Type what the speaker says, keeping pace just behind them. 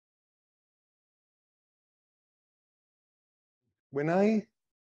when I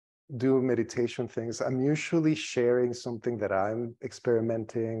do meditation things, I'm usually sharing something that I'm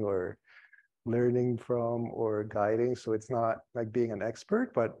experimenting or learning from or guiding. So it's not like being an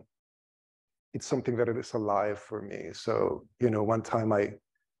expert, but it's something that is alive for me. So, one time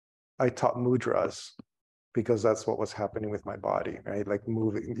I taught mudras because that's what was happening with my body, right? Like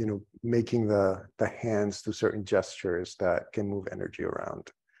moving, making the hands do certain gestures that can move energy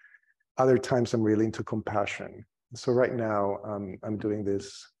around. Other times I'm really into compassion. So right now I'm doing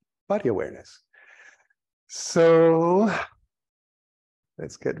this body awareness. So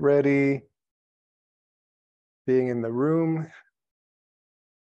let's get ready. Being in the room.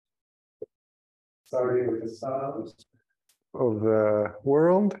 Starting with the sounds of the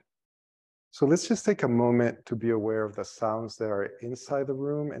world. So let's just take a moment to be aware of the sounds that are inside the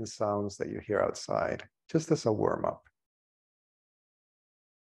room and sounds that you hear outside, just as a warm-up.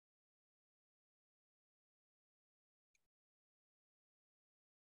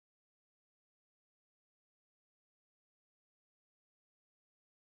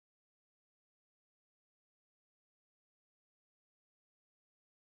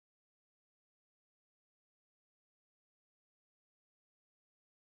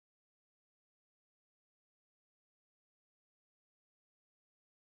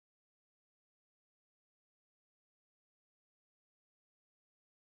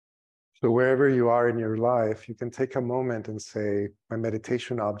 So wherever you are in your life, you can take a moment and say, my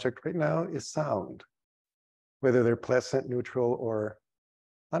meditation object right now is sound, whether they're pleasant, neutral, or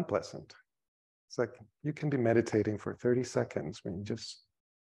unpleasant. It's like you can be meditating for 30 seconds when you just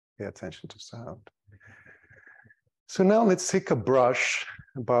pay attention to sound. So now let's take a brush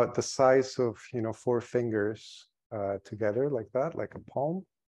about the size of 4 fingers together like that, like a palm.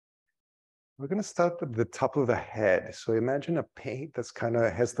 We're going to start at the top of the head. So imagine a paint that's kind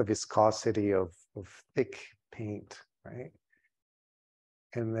of has the viscosity of thick paint, right?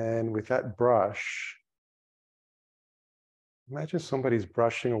 And then with that brush, imagine somebody's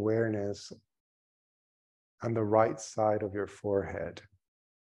brushing awareness on the right side of your forehead.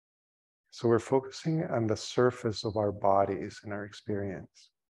 So we're focusing on the surface of our bodies and our experience.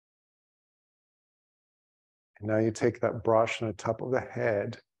 And now you take that brush on the top of the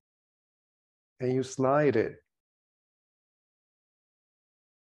head and you slide it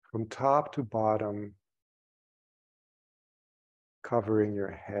from top to bottom, covering your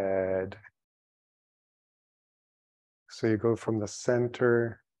head. So you go from the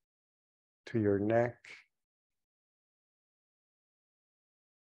center to your neck.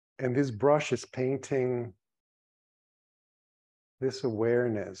 And this brush is painting this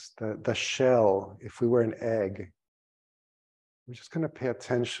awareness, the shell. If we were an egg, we're just going to pay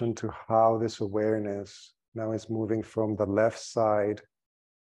attention to how this awareness now is moving from the left side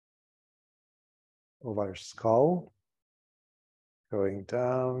of our skull, going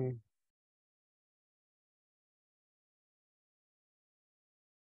down.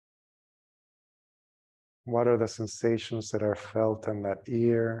 What are the sensations that are felt in that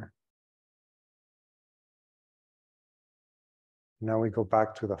ear? Now we go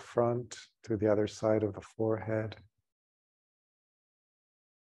back to the front, to the other side of the forehead.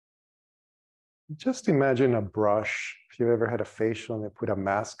 Just imagine a brush. If you've ever had a facial and they put a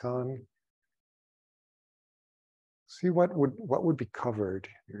mask on, see what would be covered.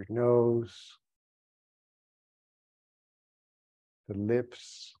 Your nose, the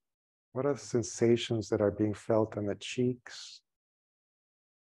lips. What are the sensations that are being felt on the cheeks?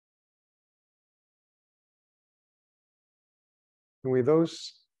 And with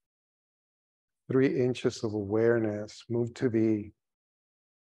those 3 inches of awareness, move to the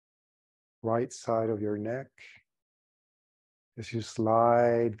right side of your neck. As you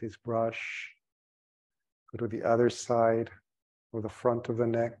slide this brush, go to the other side or the front of the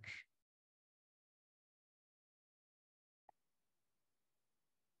neck.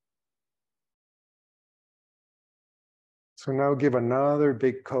 So now give another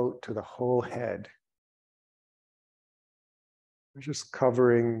big coat to the whole head. We're just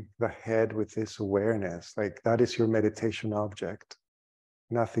covering the head with this awareness, like that is your meditation object.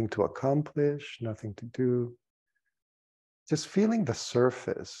 Nothing to accomplish, nothing to do. Just feeling the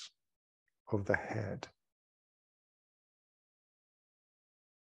surface of the head.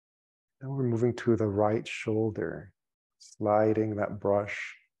 Now we're moving to the right shoulder, sliding that brush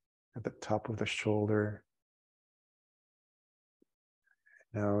at the top of the shoulder.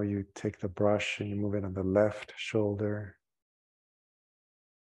 Now you take the brush and you move it on the left shoulder.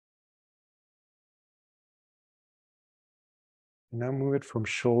 Now move it from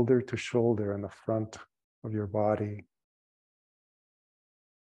shoulder to shoulder on the front of your body.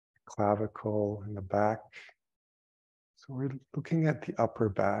 Clavicle in the back. So we're looking at the upper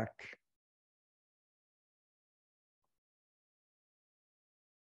back.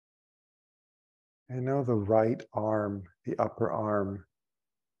 And now the right arm, the upper arm,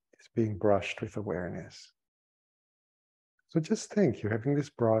 is being brushed with awareness. So just think, you're having this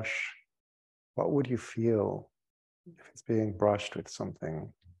brush. What would you feel if it's being brushed with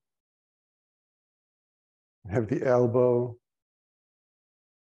something? You have the elbow,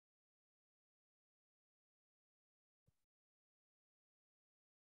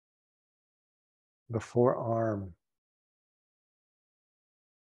 the forearm.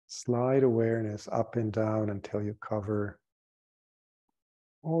 Slide awareness up and down until you cover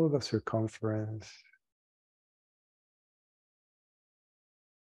all of the circumference.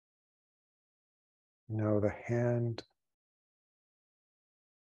 Now the hand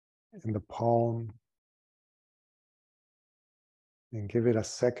and the palm, and give it a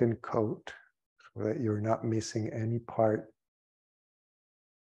second coat so that you're not missing any part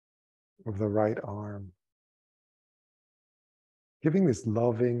of the right arm. Giving this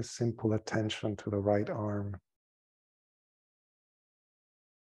loving, simple attention to the right arm.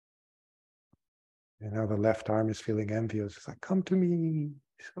 And now the left arm is feeling envious. It's like, come to me.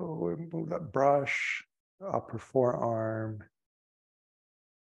 So move that brush, upper forearm.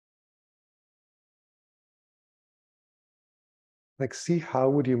 Like, see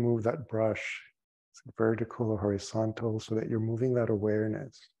how would you move that brush? Is it vertical or horizontal, so that you're moving that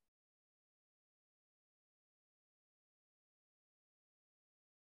awareness.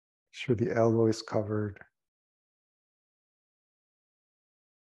 Sure, the elbow is covered.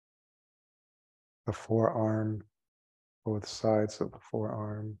 The forearm, both sides of the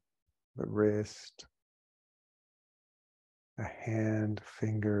forearm, the wrist, the hand,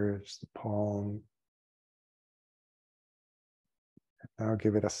 fingers, the palm. Now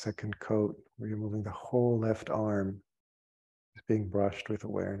give it a second coat where you're moving the whole left arm. It's being brushed with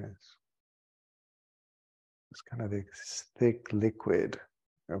awareness. It's kind of this thick liquid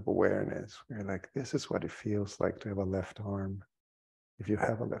of awareness. You're like, this is what it feels like to have a left arm, if you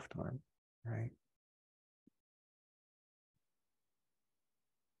have a left arm, right?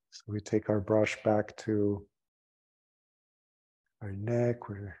 So we take our brush back to our neck.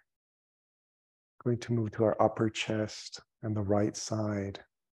 We're going to move to our upper chest and the right side.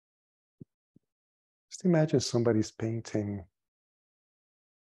 Just imagine somebody's painting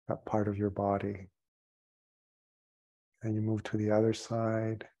that part of your body. And you move to the other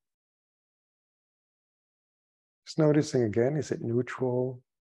side. Just noticing again, is it neutral?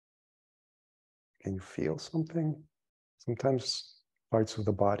 Can you feel something? Sometimes parts of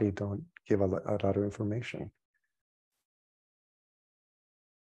the body don't give a lot of information.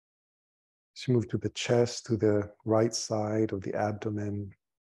 So you move to the chest, to the right side of the abdomen,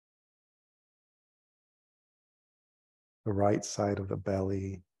 the right side of the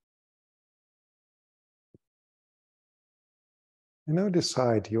belly. And now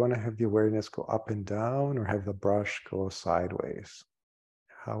decide, do you want to have the awareness go up and down or have the brush go sideways?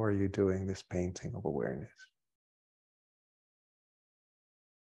 How are you doing this painting of awareness?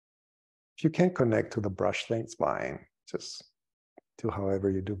 If you can't connect to the brush thing, it's fine. Just do however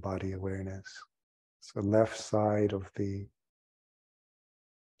you do body awareness. So left side of the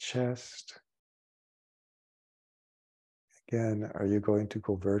chest. Again, are you going to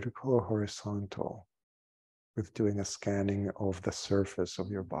go vertical or horizontal with doing a scanning of the surface of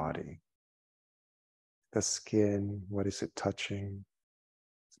your body? The skin, what is it touching?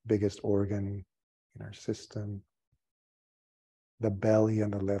 It's the biggest organ in our system. The belly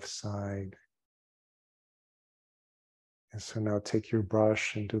on the left side. And so now take your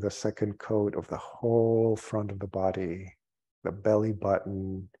brush and do the second coat of the whole front of the body, the belly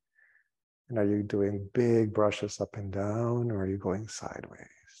button. And are you doing big brushes up and down, or are you going sideways?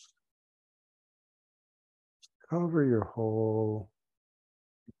 Cover your whole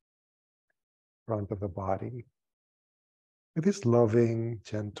front of the body with this loving,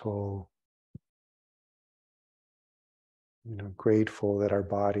 gentle, grateful that our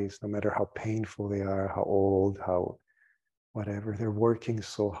bodies, no matter how painful they are, how old, how whatever, they're working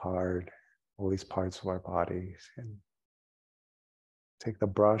so hard, all these parts of our bodies. And take the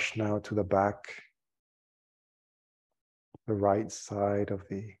brush now to the back, the right side of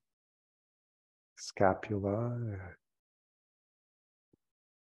the scapula.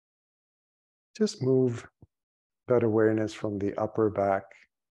 Just move that awareness from the upper back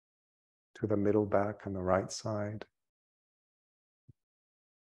to the middle back on the right side.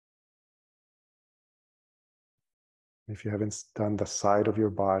 If you haven't done the side of your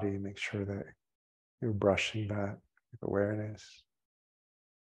body, make sure that you're brushing that with awareness.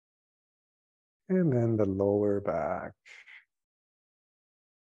 And then the lower back.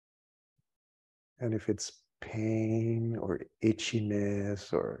 And if it's pain or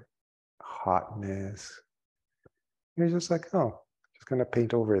itchiness or hotness, you're just like, oh, just going to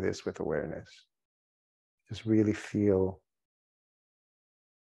paint over this with awareness. Just really feel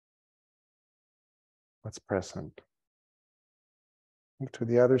what's present. Move to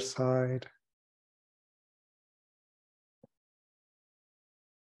the other side.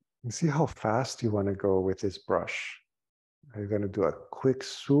 And see how fast you want to go with this brush. Are you going to do a quick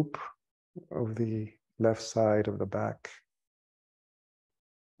swoop of the left side of the back?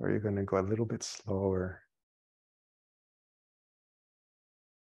 Or are you going to go a little bit slower?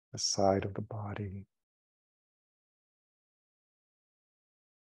 The side of the body.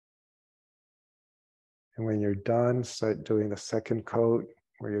 And when you're done, start doing the second coat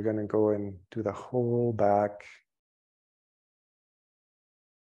where you're going to go and do the whole back.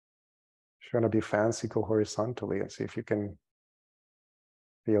 If you're going to be fancy, go horizontally and see if you can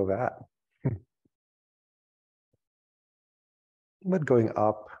feel that. But going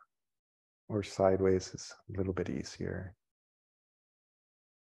up or sideways is a little bit easier.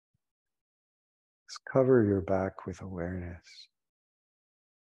 Just cover your back with awareness.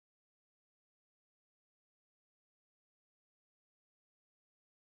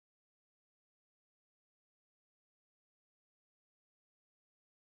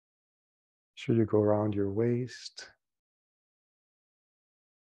 Should you go around your waist?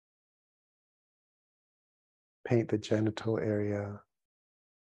 Paint the genital area,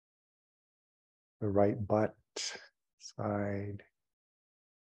 the right butt side,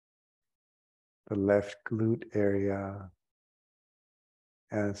 the left glute area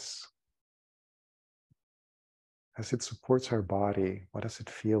as it supports our body. What does it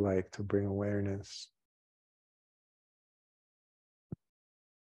feel like to bring awareness?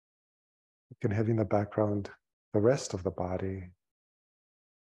 You can have in the background the rest of the body.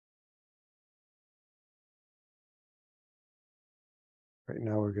 Right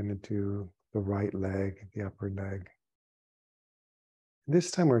now we're going to do the right leg, the upper leg.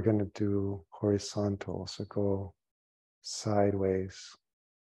 This time we're going to do horizontal, so go sideways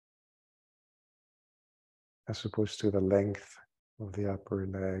as opposed to the length of the upper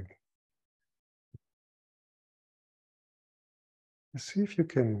leg. See if you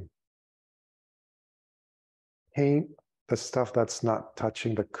can paint the stuff that's not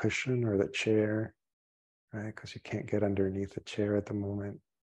touching the cushion or the chair, right? Because you can't get underneath the chair at the moment.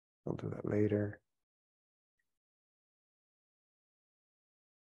 We'll do that later.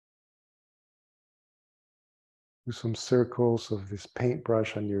 Do some circles of this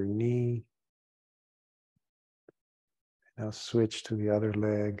paintbrush on your knee. Now switch to the other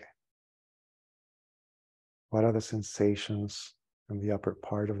leg. What are the sensations in the upper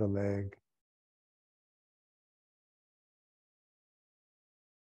part of the leg?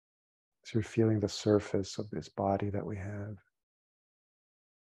 So you're feeling the surface of this body that we have.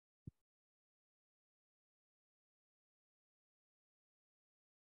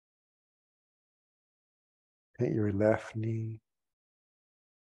 Paint your left knee.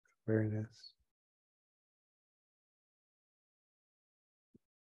 Awareness.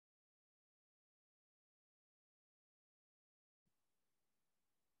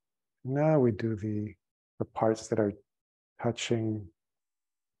 Now we do the parts that are touching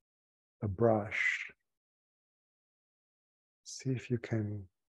the brush. See if you can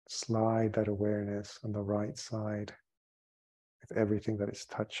slide that awareness on the right side with everything that is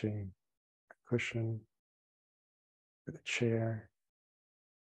touching the cushion, the chair.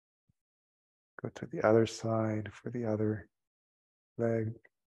 Go to the other side for the other leg.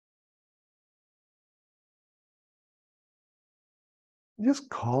 Just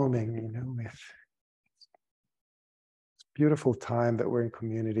calming, with this beautiful time that we're in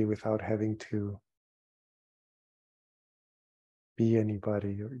community without having to be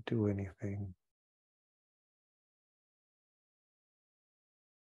anybody or do anything.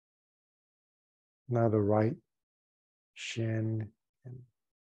 Now the right shin and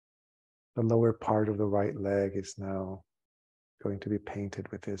the lower part of the right leg is now going to be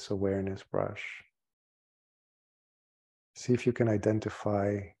painted with this awareness brush. See if you can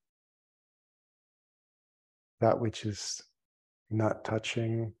identify that which is not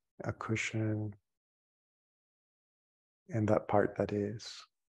touching a cushion and that part that is.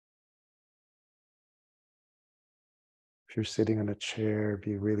 If you're sitting on a chair,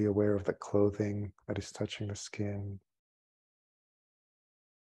 be really aware of the clothing that is touching the skin.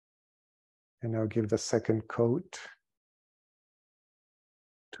 And now give the second coat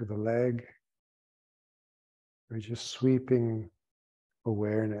to the leg. We're just sweeping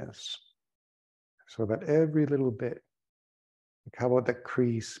awareness So that every little bit, like how about that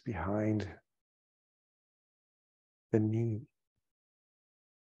crease behind the knee?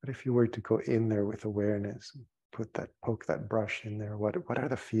 But if you were to go in there with awareness, and poke that brush in there, what are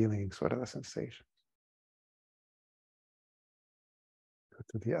the feelings? What are the sensations? Go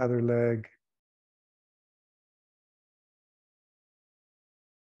to the other leg.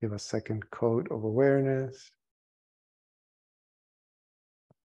 Give a second coat of awareness.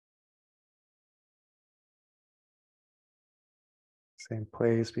 Same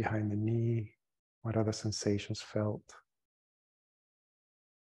place behind the knee. What are the sensations felt?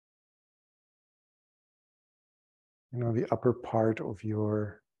 The upper part of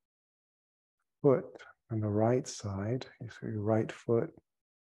your foot on the right side, so your right foot.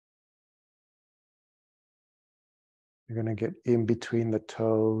 You're going to get in between the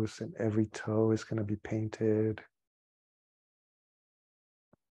toes, and every toe is going to be painted.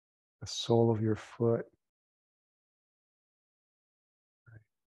 The sole of your foot,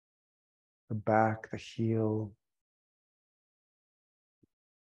 the back, the heel.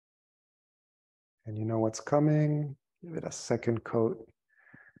 And you know what's coming. Give it a second coat.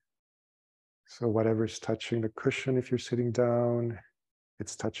 So whatever's touching the cushion, if you're sitting down,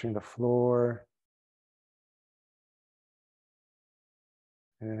 it's touching the floor.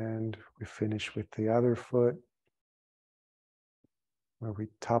 And we finish with the other foot, where we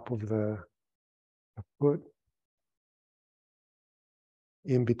top of the foot,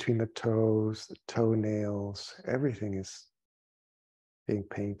 in between the toes, the toenails, everything is being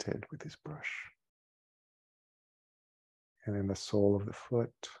painted with this brush. And then the sole of the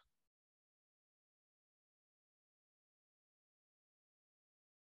foot.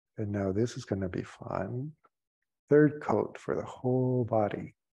 And now this is going to be fun. Third coat for the whole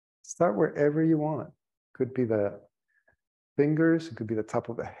body. Start wherever you want. Could be the fingers, it could be the top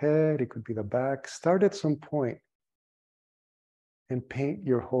of the head, it could be the back. Start at some point and paint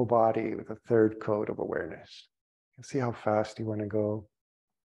your whole body with a third coat of awareness. And see how fast you want to go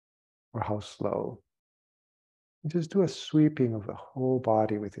or how slow. And just do a sweeping of the whole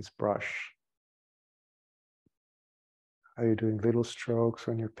body with this brush. Are you doing little strokes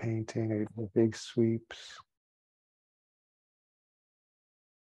when you're painting? Are you doing big sweeps?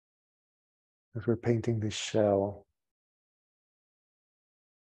 As we're painting this shell,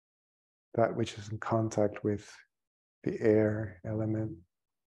 that which is in contact with the air element.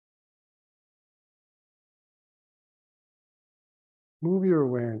 Move your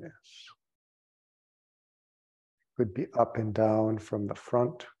awareness. Could be up and down from the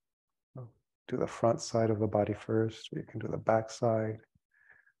front. Do the front side of the body first, or you can do the back side.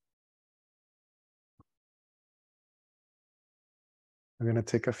 I'm going to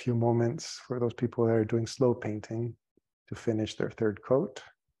take a few moments for those people that are doing slow painting to finish their third coat,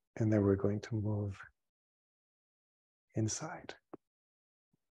 and then we're going to move inside.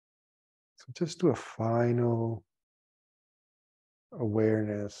 So just do a final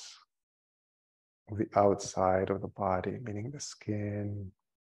awareness of the outside of the body, meaning the skin,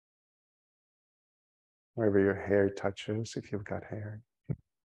 wherever your hair touches, if you've got hair.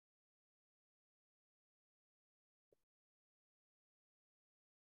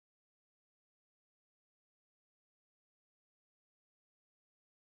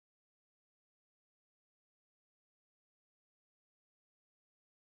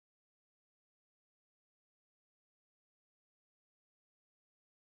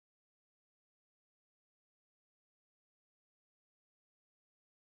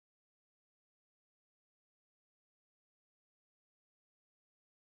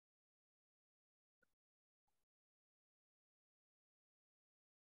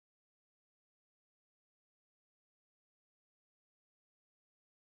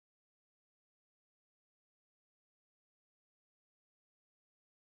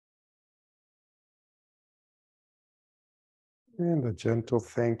 And a gentle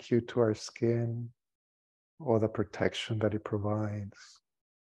thank you to our skin, all the protection that it provides,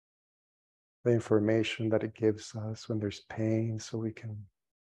 the information that it gives us when there's pain, so we can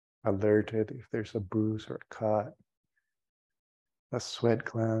alert it if there's a bruise or a cut, the sweat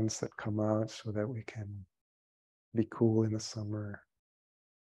glands that come out so that we can be cool in the summer,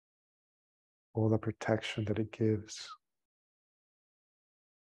 all the protection that it gives.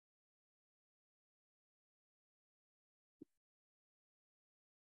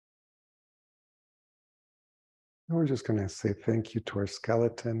 And we're just going to say thank you to our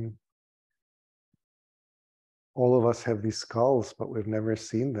skeleton. All of us have these skulls, but we've never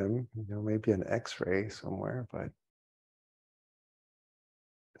seen them. Maybe an X-ray somewhere, but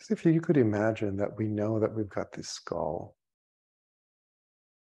as if you could imagine that we know that we've got this skull.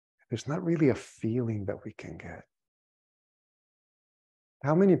 there's not really a feeling that we can get.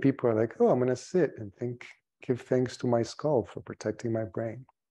 How many people are like, oh, I'm going to sit and give thanks to my skull for protecting my brain.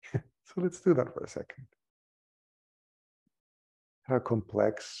 So let's do that for a second. How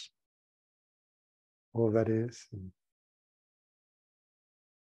complex all that is. And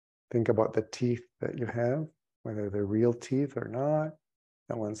think about the teeth that you have, whether they're real teeth or not,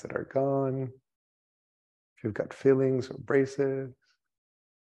 the ones that are gone, if you've got fillings or braces,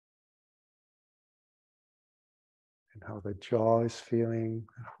 and how the jaw is feeling,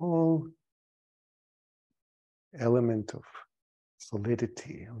 that whole element of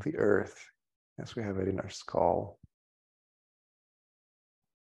solidity of the earth as we have it in our skull.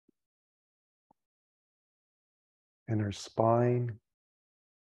 And our spine.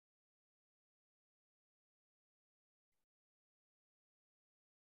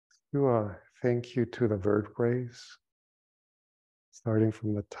 Do a thank you to the vertebrae, starting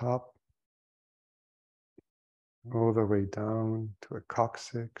from the top all the way down to a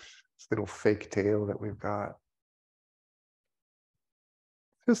coccyx, this little fake tail that we've got.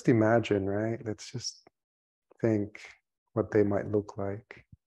 Just imagine, right? Let's just think what they might look like.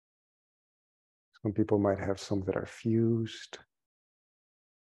 Some people might have some that are fused.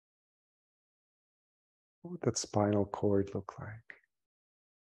 What would that spinal cord look like?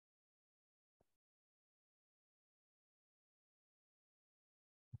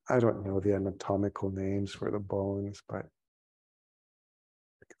 I don't know the anatomical names for the bones, but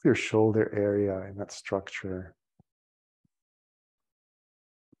look at your shoulder area and that structure.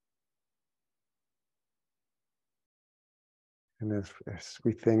 And as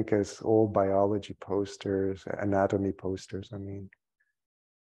we think as old biology posters, anatomy posters, I mean,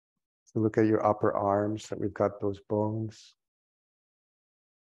 so look at your upper arms that we've got those bones.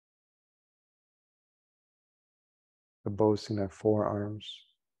 The bones in our forearms.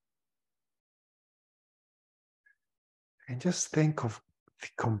 And just think of the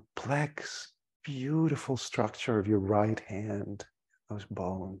complex, beautiful structure of your right hand, those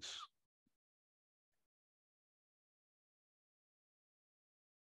bones.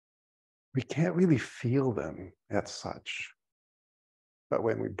 We can't really feel them as such. But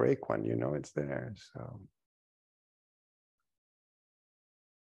when we break one, you know it's there. So,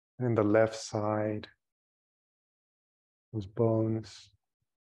 and the left side, those bones,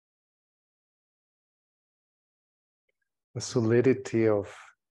 the solidity of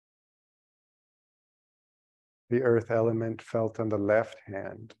the earth element felt on the left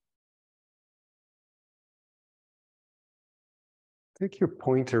hand. Take your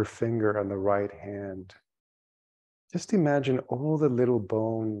pointer finger on the right hand. Just imagine all the little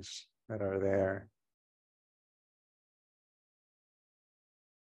bones that are there.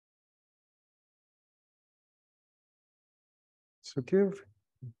 So give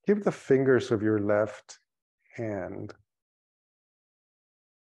the fingers of your left hand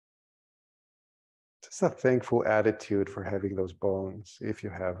just a thankful attitude for having those bones, if you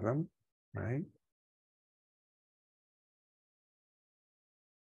have them, right?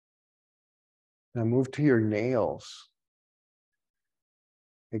 Now move to your nails.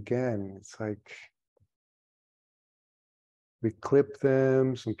 Again, it's like we clip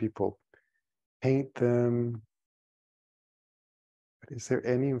them, some people paint them. But is there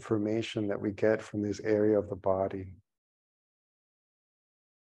any information that we get from this area of the body?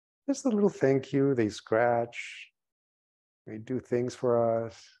 Just a little thank you. They scratch. They do things for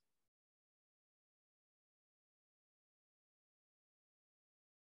us.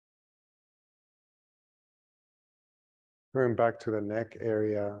 Going back to the neck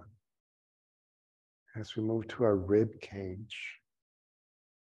area as we move to our rib cage.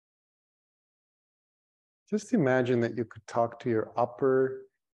 Just imagine that you could talk to your upper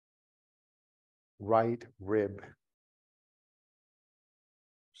right rib.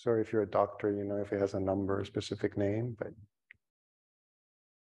 Sorry if you're a doctor, you know if it has a number, a specific name, but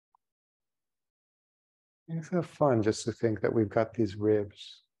it's so fun just to think that we've got these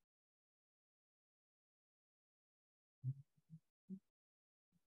ribs.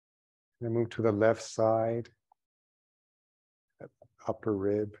 And move to the left side, that upper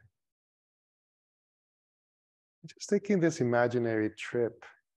rib. Just taking this imaginary trip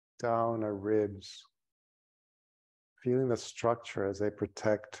down our ribs, feeling the structure as they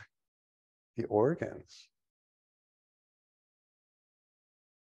protect the organs.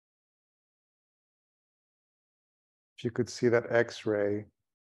 If you could see that X-ray,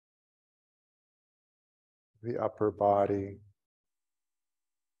 the upper body,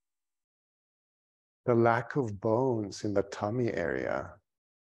 the lack of bones in the tummy area,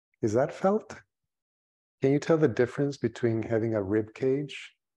 is that felt? Can you tell the difference between having a rib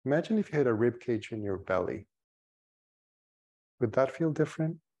cage Imagine if you had a rib cage in your belly. Would that feel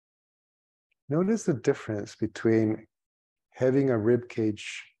different? Notice the difference between having a rib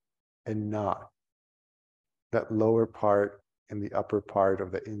cage and not, that lower part and the upper part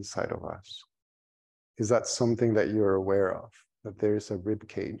of the inside of us. Is that something that you're aware of? That there's a rib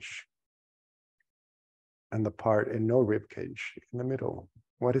cage and the part and no rib cage in the middle?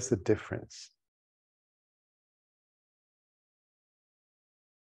 What is the difference?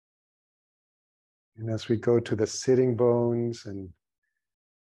 And as we go to the sitting bones and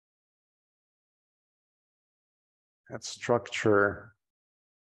that structure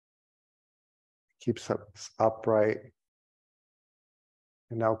keeps us upright.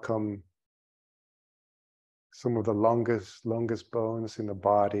 And now come some of the longest bones in the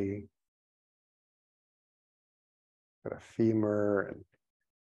body, the femur, and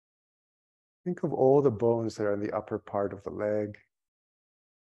think of all the bones that are in the upper part of the leg.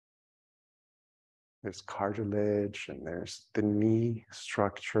 There's cartilage and there's the knee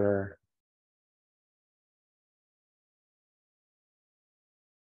structure.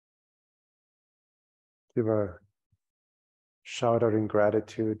 Give a shout out in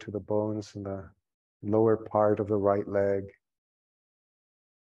gratitude to the bones in the lower part of the right leg.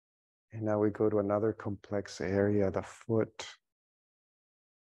 And now we go to another complex area, the foot.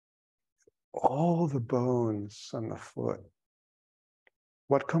 All the bones on the foot.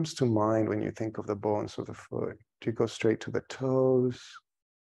 What comes to mind when you think of the bones of the foot? Do you go straight to the toes?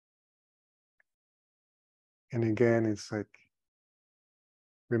 And again, it's like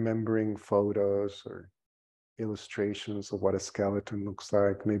remembering photos or illustrations of what a skeleton looks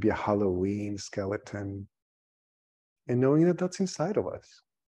like, maybe a Halloween skeleton, and knowing that that's inside of us.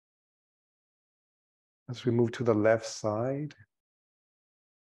 As we move to the left side,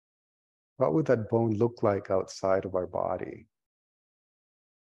 what would that bone look like outside of our body?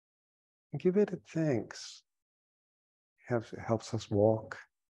 And give it a thanks. It helps us walk.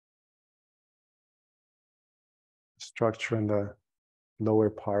 Structure in the lower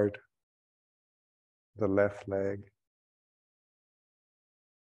part, the left leg.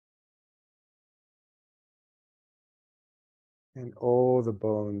 And all the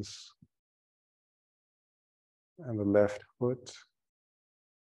bones and the left foot.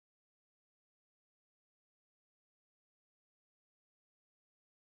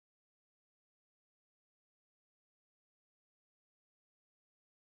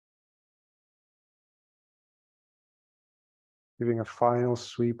 Giving a final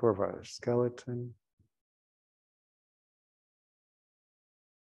sweep of our skeleton.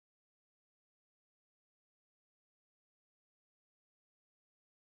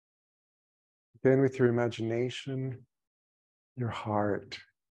 Again, with your imagination, your heart,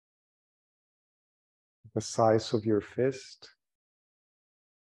 the size of your fist.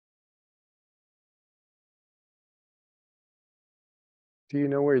 Do you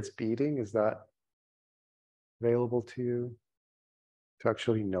know where it's beating? Is that available to you to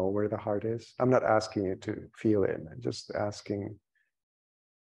actually know where the heart is? I'm not asking you to feel it. I'm just asking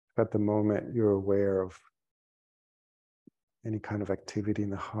if at the moment you're aware of any kind of activity in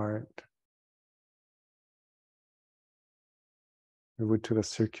the heart. Move to the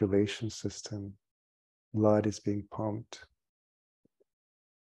circulation system. Blood is being pumped.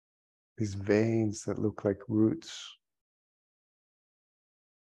 These veins that look like roots,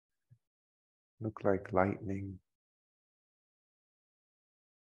 look like lightning.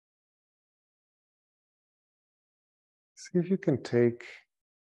 See if you can take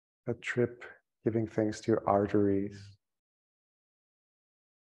a trip giving thanks to your arteries.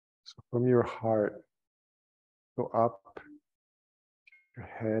 So from your heart, go up your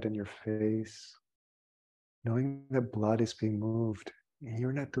head and your face, knowing that blood is being moved and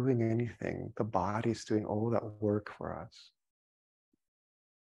you're not doing anything. The body is doing all that work for us.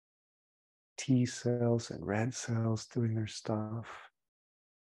 T cells and red cells doing their stuff.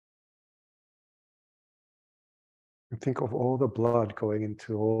 And think of all the blood going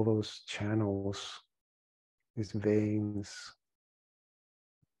into all those channels, these veins,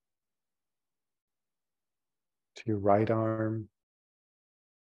 to your right arm,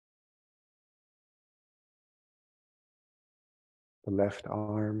 the left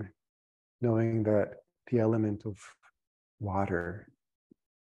arm, knowing that the element of water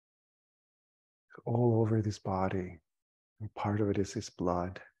is all over this body, and part of it is this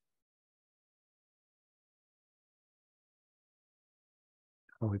blood.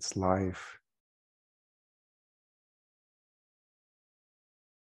 Oh, it's life.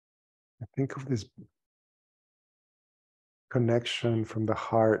 I think of this connection from the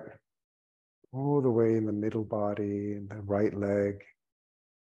heart all the way in the middle body and the right leg,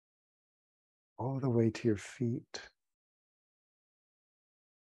 all the way to your feet.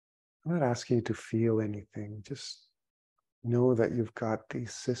 I'm not asking you to feel anything. Just know that you've got the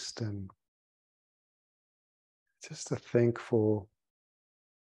system. Just a thankful,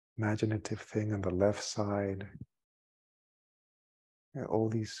 imaginative thing on the left side. All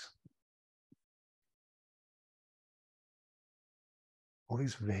these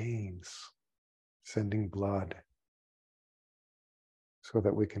veins sending blood so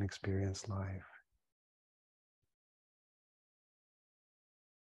that we can experience life.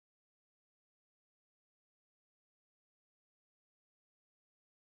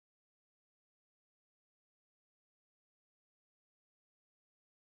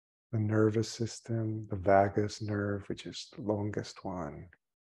 The nervous system, the vagus nerve, which is the longest one.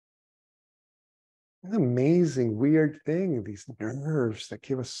 An amazing, weird thing, these nerves that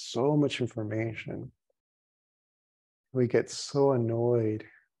give us so much information. We get so annoyed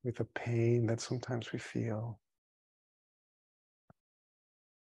with the pain that sometimes we feel.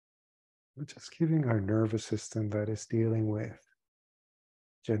 We're just giving our nervous system that is dealing with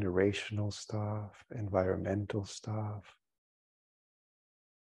generational stuff, environmental stuff.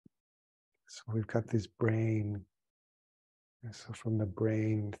 So we've got this brain. And so from the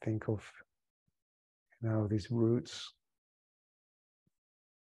brain, think of now these roots,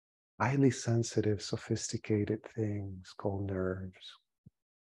 highly sensitive, sophisticated things called nerves.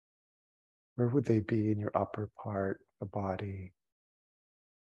 Where would they be in your upper part, the body?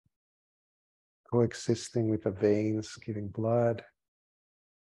 Coexisting with the veins, giving blood.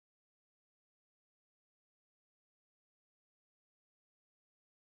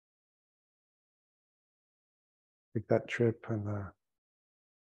 Take that trip on the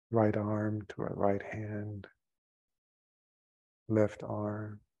right arm to our right hand, left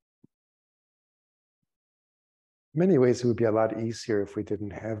arm. In many ways, it would be a lot easier if we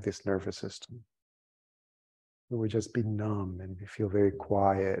didn't have this nervous system. We would just be numb and we feel very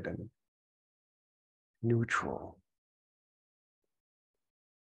quiet and neutral.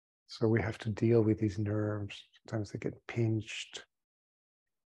 So we have to deal with these nerves. Sometimes they get pinched.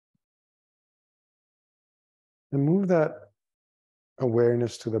 And move that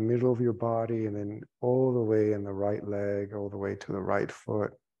awareness to the middle of your body and then all the way in the right leg, all the way to the right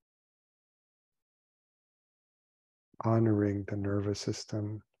foot. Honoring the nervous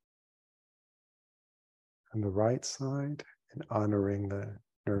system on the right side and honoring the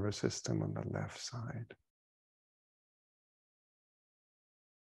nervous system on the left side.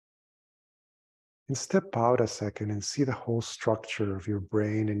 And step out a second and see the whole structure of your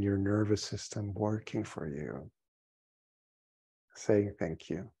brain and your nervous system working for you. Saying thank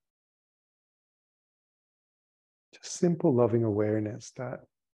you. Just simple loving awareness that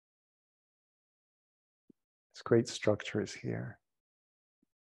this great structure is here.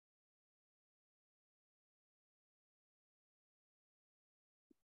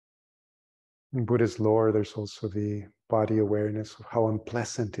 In Buddhist lore, there's also the body awareness of how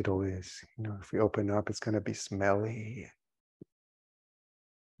unpleasant it all is. You know, if we open up, it's going to be smelly.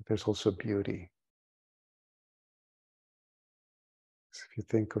 There's also beauty. So if you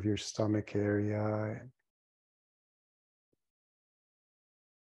think of your stomach area,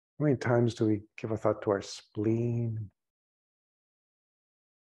 how many times do we give a thought to our spleen?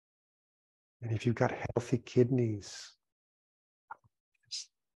 And if you've got healthy kidneys,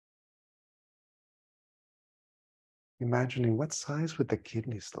 imagining what size would the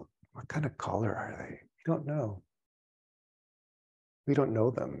kidneys look? What kind of color are they? You don't know. We don't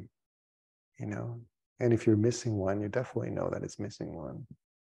know them, you know. And if you're missing one, you definitely know that it's missing one.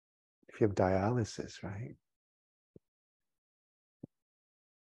 If you have dialysis, right?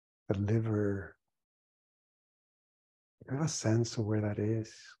 The liver, you have a sense of where that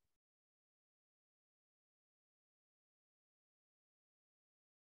is.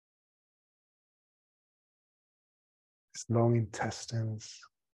 These long intestines.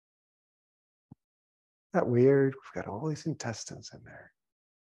 Isn't that weird? We've got all these intestines in there.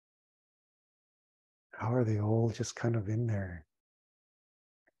 How are they all just kind of in there,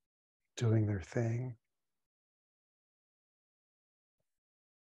 doing their thing?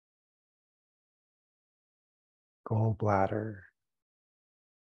 Gallbladder.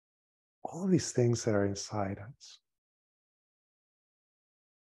 All of these things that are inside us.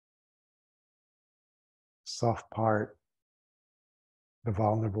 Soft part, the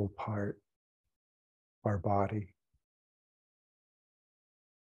vulnerable part of our body.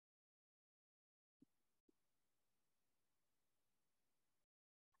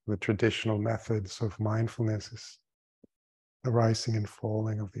 The traditional methods of mindfulness is the rising and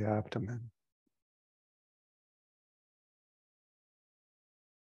falling of the abdomen.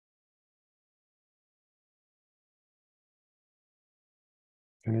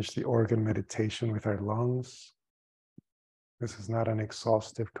 Finish the organ meditation with our lungs. This is not an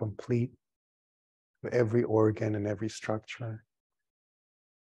exhaustive, complete of every organ and every structure.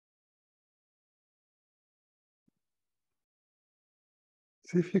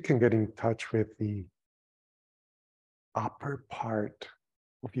 See if you can get in touch with the upper part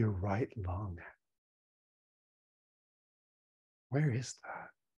of your right lung. Where is that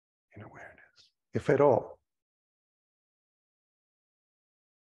in awareness, if at all?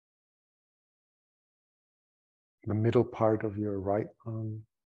 The middle part of your right lung,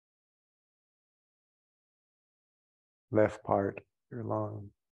 left part of your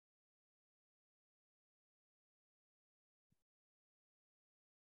lung.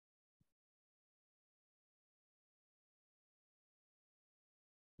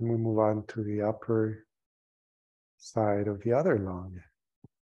 And we move on to the upper side of the other lung.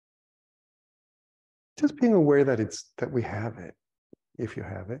 Just being aware that we have it, if you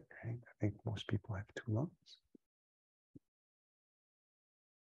have it, right? I think most people have two lungs.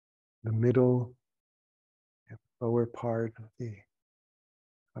 The middle and lower part of the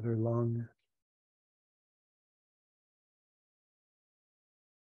other lung.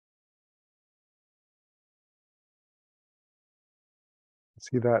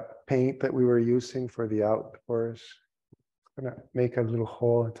 See that paint that we were using for the outdoors? I'm gonna make a little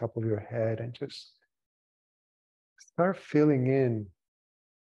hole on top of your head and just start filling in.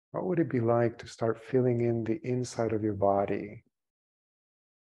 What would it be like to start filling in the inside of your body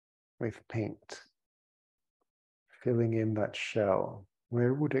with paint? Filling in that shell.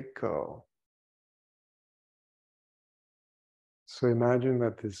 Where would it go? So imagine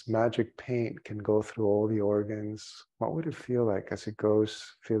that this magic paint can go through all the organs. What would it feel like as it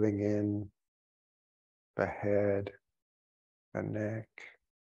goes filling in the head, the neck,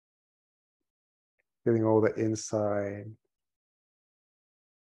 feeling all the inside,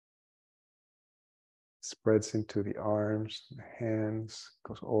 spreads into the arms, the hands,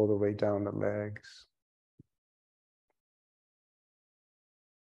 goes all the way down the legs.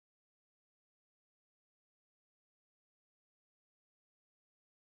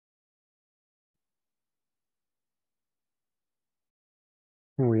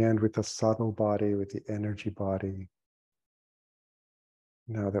 And we end with the subtle body, with the energy body.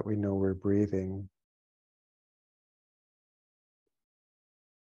 Now that we know we're breathing,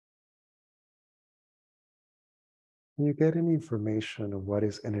 you get any information of what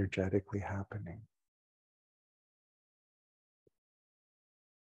is energetically happening.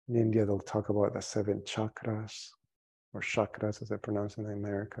 In India, they'll talk about the 7 chakras, or chakras as they're pronounced in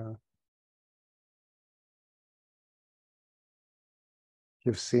America.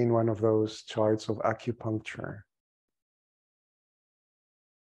 You've seen one of those charts of acupuncture.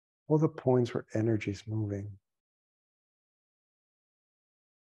 All the points where energy is moving.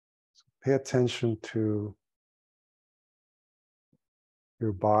 So pay attention to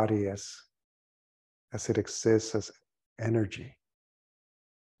your body as it exists as energy.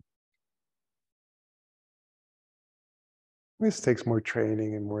 This takes more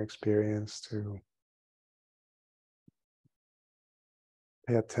training and more experience to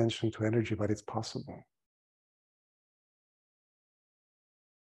pay attention to energy, but it's possible.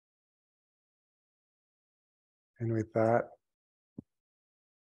 And with that,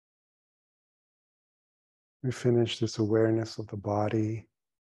 we finish this awareness of the body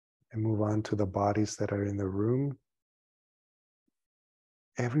and move on to the bodies that are in the room.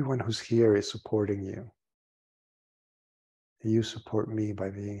 Everyone who's here is supporting you. You support me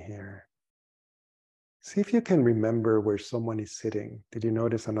by being here. See if you can remember where someone is sitting. Did you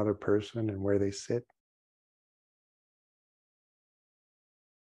notice another person and where they sit?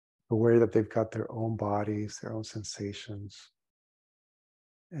 Aware that they've got their own bodies, their own sensations.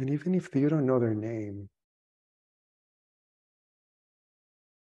 And even if you don't know their name,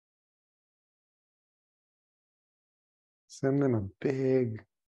 send them a big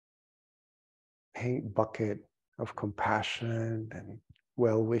paint bucket of compassion and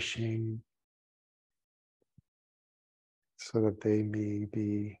well-wishing so that they may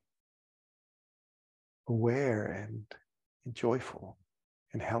be aware and joyful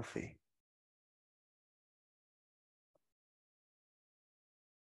and healthy.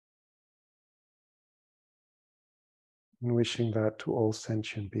 And wishing that to all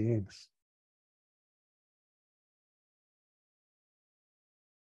sentient beings.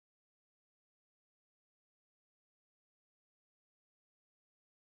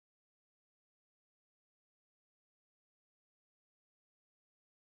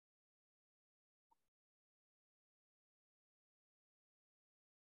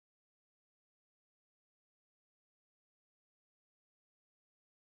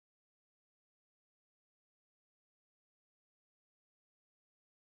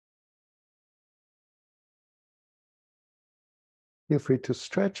 Feel free to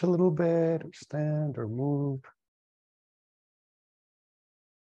stretch a little bit, or stand, or move.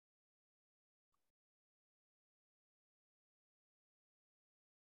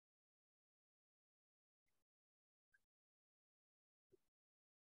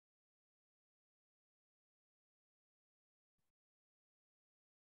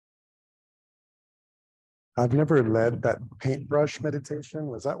 I've never led that paintbrush meditation.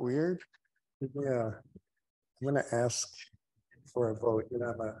 Was that weird? Yeah. I'm going to ask for a vote. You know,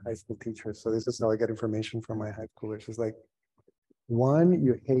 I'm a high school teacher, so this is how I get information from my high schoolers. It's like, 1,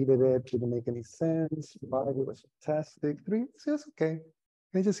 you hated it, didn't make any sense. 5, it was fantastic. 3, it's just okay.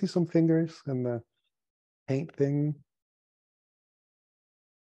 I just see some fingers and the paint thing.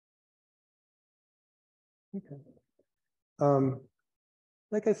 Okay.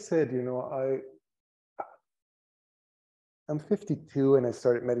 Like I said, you know, I'm 52 and I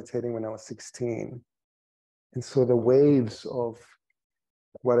started meditating when I was 16. And so the waves of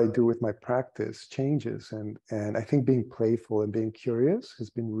what I do with my practice changes. And I think being playful and being curious has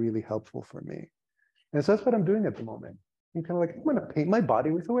been really helpful for me. And so that's what I'm doing at the moment. I'm kind of like, I'm going to paint my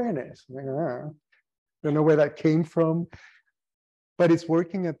body with awareness. I'm like, don't know where that came from, but it's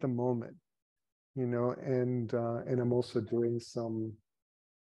working at the moment, you know, and I'm also doing some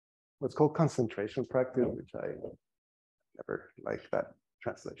what's called concentration practice, which I never like that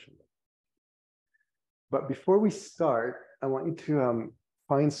translation. But before we start, I want you to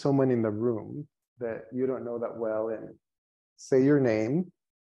find someone in the room that you don't know that well and say your name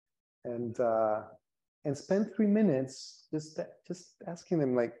and spend 3 minutes just asking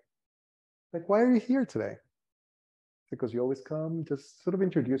them like, why are you here today? Because you always come, just sort of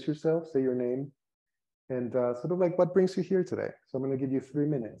introduce yourself, say your name, and sort of like, what brings you here today? So I'm going to give you 3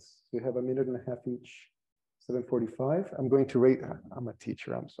 minutes. So you have 1.5 minutes each. 7:45. I'm going to rate. I'm a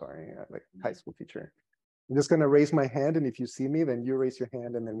teacher. I'm sorry, like high school teacher. I'm just going to raise my hand, and if you see me, then you raise your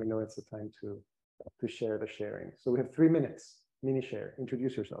hand, and then we know it's the time to share the sharing. So we have 3 minutes. Mini share.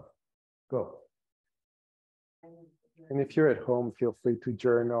 Introduce yourself. Go. And if you're at home, feel free to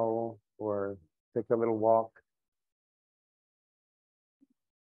journal or take a little walk.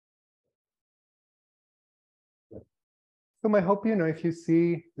 So I hope, you know, if you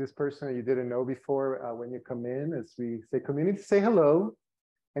see this person that you didn't know before, when you come in, as we say community, say hello.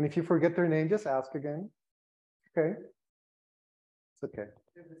 And if you forget their name, just ask again. Okay. It's okay.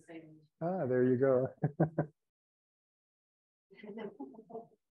 They're the same. Ah, there you go.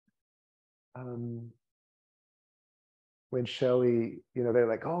 When Shelly, you know, they're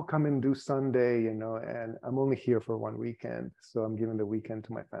like, oh, come and do Sunday, you know, and I'm only here for 1 weekend. So I'm giving the weekend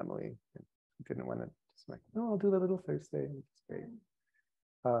to my family. I didn't want to just like, no, I'll do the little Thursday. It's great.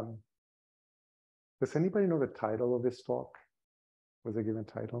 Does anybody know the title of this talk? Was a given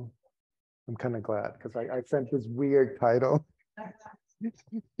title? I'm kind of glad because I sent this weird title.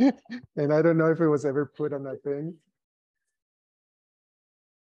 And I don't know if it was ever put on that thing.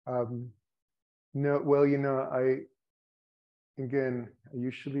 No, well, you know,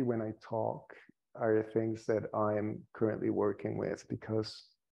 usually when I talk are things that I'm currently working with, because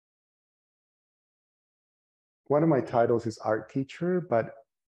one of my titles is art teacher, but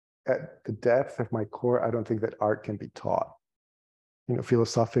at the depth of my core, I don't think that art can be taught. You know,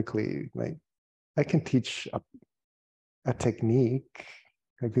 philosophically, like I can teach a technique,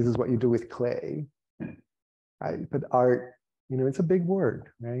 like this is what you do with clay. But art, you know, it's a big word,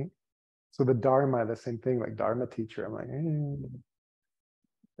 right? So the Dharma, the same thing, like Dharma teacher, I'm like,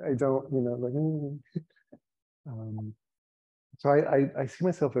 I don't, you know, like, so I see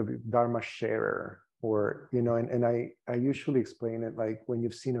myself as a Dharma sharer, or, you know, and I usually explain it like when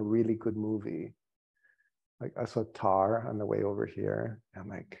you've seen a really good movie, like I saw Tar on the way over here. I'm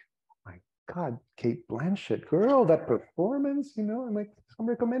like, oh my God, Kate Blanchett, girl, that performance, you know, I'm like, I'm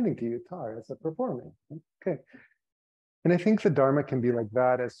recommending to you Tar as a performance. Okay. And I think the Dharma can be like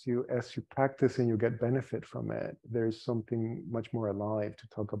that as you practice and you get benefit from it. There's something much more alive to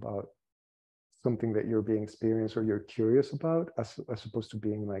talk about something that you're being experienced or you're curious about, as opposed to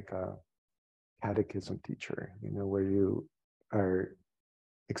being like a catechism teacher, you know, where you are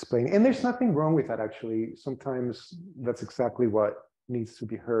explaining. And there's nothing wrong with that, actually. Sometimes that's exactly what needs to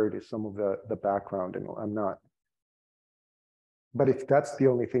be heard, is some of the background, and I'm not. But if that's the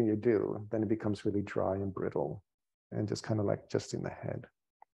only thing you do, then it becomes really dry and brittle and just kind of like just in the head.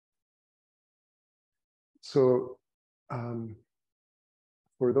 So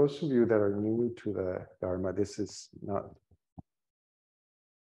for those of you that are new to the Dharma, this is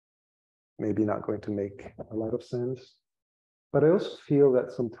maybe not going to make a lot of sense. But I also feel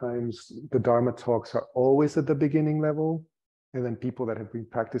that sometimes the Dharma talks are always at the beginning level, and then people that have been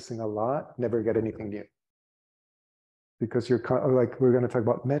practicing a lot never get anything new. because you're like, we're going to talk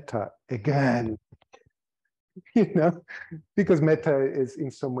about metta again, because metta is, in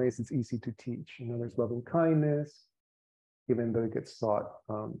some ways, it's easy to teach. There's loving kindness, even though it gets taught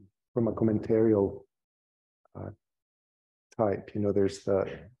from a commentarial type. There's the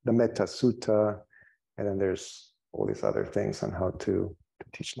Metta Sutta, and then there's all these other things on how to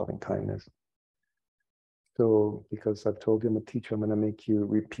teach loving kindness. So, because I've told you I'm a teacher, I'm going to make you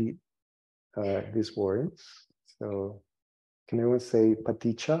repeat these words. So, can everyone say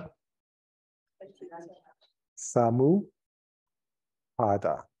paticca samupada?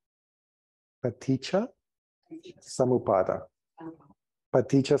 Paticca samupada.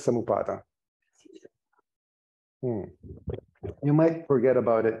 Paticca samupada. You might forget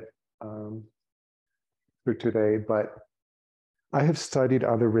about it for today, but I have studied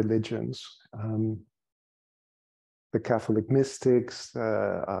other religions, the Catholic mystics,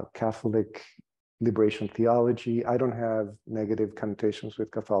 Catholic liberation theology. I don't have negative connotations with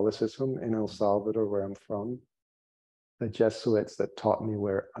Catholicism. In El Salvador, where I'm from, the Jesuits that taught me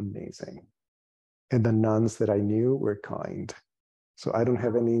were amazing. And the nuns that I knew were kind. So I don't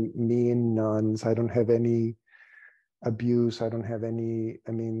have any mean nuns. I don't have any abuse. I don't have any,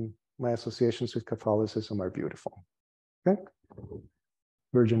 my associations with Catholicism are beautiful. Okay?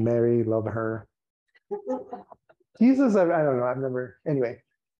 Virgin Mary, love her. Jesus, I don't know, I've never, anyway.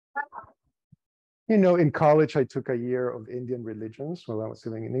 In college, I took a year of Indian religions while I was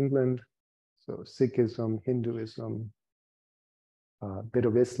living in England. So Sikhism, Hinduism, a bit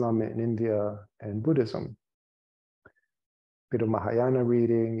of Islam in India, and Buddhism. Bit of Mahayana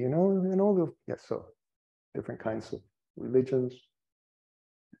reading, and all the, so different kinds of religions.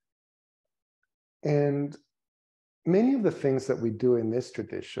 And many of the things that we do in this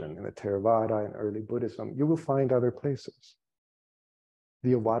tradition, in the Theravada and early Buddhism, you will find other places.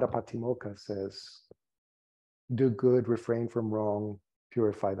 The Avada Patimokkha says, do good, refrain from wrong,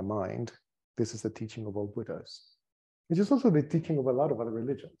 purify the mind. This is the teaching of all Buddhas. It is also the teaching of a lot of other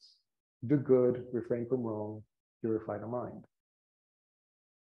religions. Do good, refrain from wrong, purify the mind.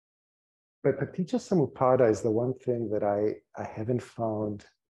 But paticca samuppada is the one thing that I haven't found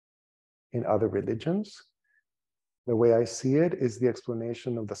in other religions. The way I see it is the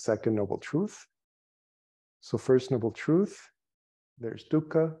explanation of the second noble truth. So first noble truth, there's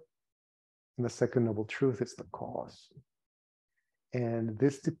dukkha, and the second noble truth is the cause. And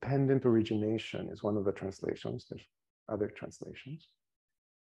this dependent origination is one of the translations. There's other translations.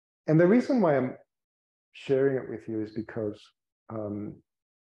 And the reason why I'm sharing it with you is because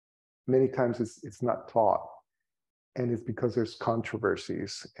many times it's not taught. And it's because there's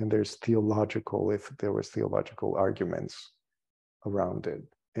controversies and there's if there was theological arguments around it.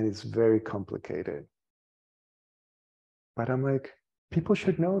 And it's very complicated. But I'm like, people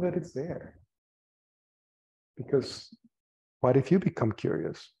should know that it's there. Because what if you become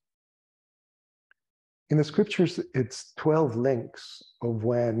curious? In the scriptures, it's 12 links of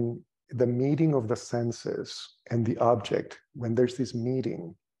when the meeting of the senses and the object, when there's this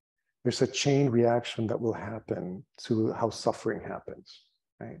meeting, there's a chain reaction that will happen to how suffering happens,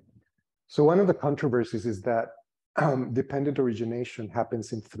 right? So one of the controversies is that dependent origination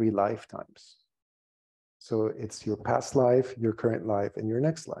happens in 3 lifetimes. So it's your past life, your current life, and your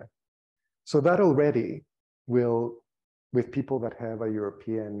next life. So that already will, with people that have a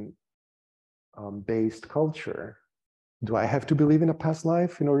European based culture, do I have to believe in a past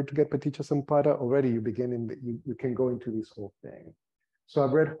life in order to get paticca samuppada? Already you begin you can go into this whole thing. So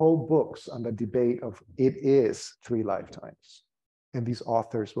I've read whole books on the debate of it is 3 lifetimes. And these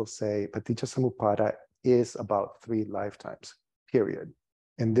authors will say paticca samuppada is about 3 lifetimes, period.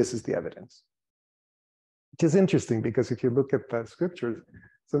 And this is the evidence. Which is interesting because if you look at the scriptures,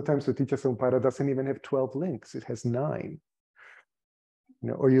 sometimes paticca samuppada doesn't even have 12 links, it has 9.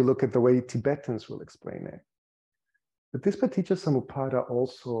 Or you look at the way Tibetans will explain it. But this paticca samuppada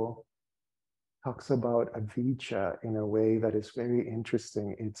also talks about avijja in a way that is very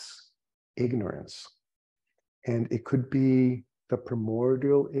interesting. It's ignorance. And it could be the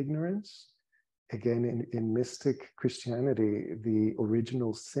primordial ignorance. Again, in mystic Christianity, the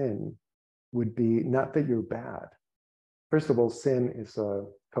original sin would be not that you're bad. First of all, sin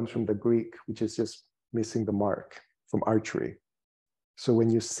comes from the Greek, which is just missing the mark, from archery. So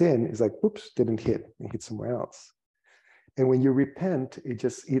when you sin, it's like, oops, didn't hit, it hit somewhere else. And when you repent, it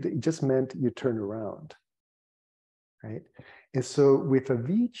just meant you turn around, right? And so with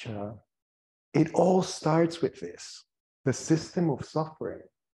avijja, it all starts with this. The system of suffering,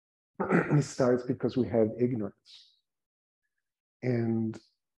 it starts because we have ignorance. And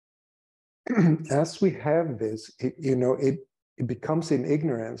as we have this, it becomes in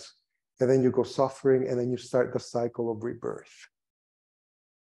ignorance, and then you go suffering, and then you start the cycle of rebirth.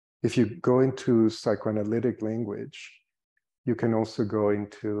 If you go into psychoanalytic language, you can also go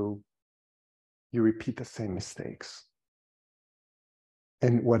into, you repeat the same mistakes.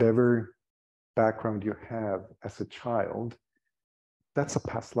 And whatever background you have as a child, that's a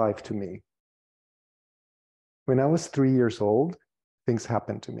past life to me. When I was 3 years old, things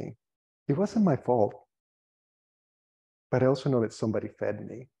happened to me. It wasn't my fault, but I also know that somebody fed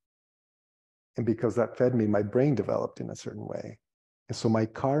me. And because that fed me, my brain developed in a certain way. And so my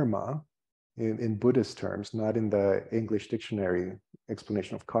karma, in Buddhist terms, not in the English dictionary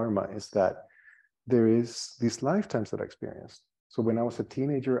explanation of karma, is that there is these lifetimes that I experienced. So when I was a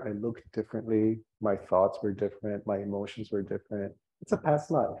teenager, I looked differently. My thoughts were different. My emotions were different. It's a past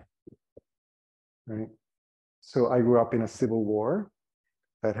life, right? So I grew up in a civil war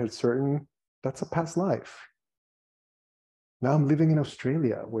that had that's a past life. Now I'm living in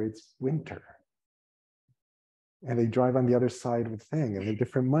Australia where it's winter. And they drive on the other side of the thing, and they have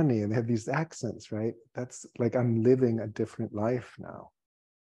different money, and they have these accents, right? That's like, I'm living a different life now.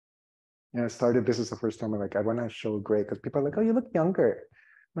 And this is the first time I'm like, I want to show gray, because people are like, oh, you look younger.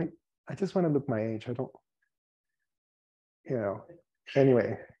 I'm like, I just want to look my age. I don't,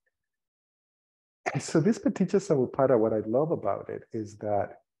 anyway. And so this Paticca Samuppada, what I love about it is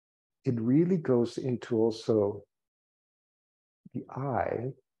that it really goes into also the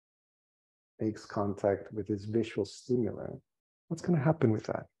eye makes contact with this visual stimulant. What's going to happen with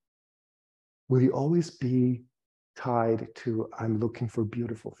that? Will you always be tied to, I'm looking for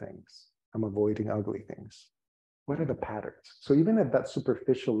beautiful things, I'm avoiding ugly things? What are the patterns? So even at that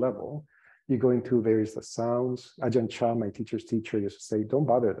superficial level, you go into various the sounds. Ajahn Chah, my teacher's teacher, used to say, don't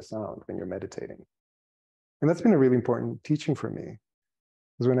bother the sound when you're meditating. And that's been a really important teaching for me.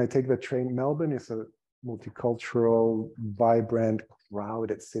 Because when I take the train, Melbourne is a multicultural, vibrant,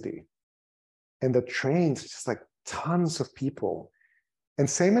 crowded city. And the trains, just like tons of people. And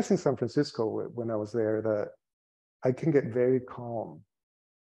same as in San Francisco, when I was there, that I can get very calm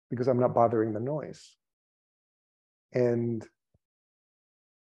because I'm not bothering the noise. And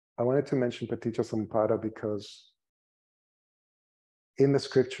I wanted to mention Paticca Samuppada because in the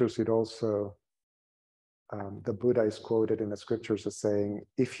scriptures, it also, the Buddha is quoted in the scriptures as saying,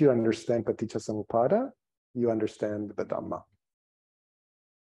 if you understand Paticca Samuppada, you understand the Dhamma.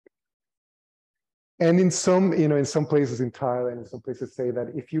 And in some places in Thailand, in some places say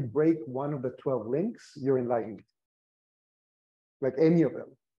that if you break one of the 12 links, you're enlightened. Like any of them.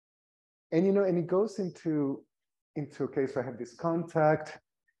 And and it goes into okay, so I have this contact,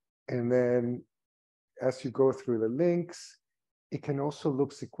 and then as you go through the links, it can also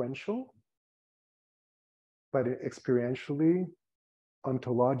look sequential, but experientially,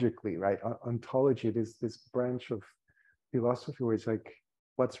 ontologically, right? Ontology, it is this branch of philosophy where it's like,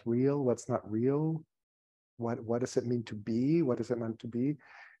 what's real, what's not real, what does it mean to be, what does it mean to be?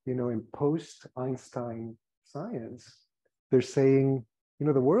 In post-Einstein science, they're saying,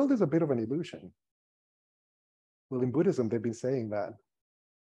 the world is a bit of an illusion. Well, in Buddhism, they've been saying that.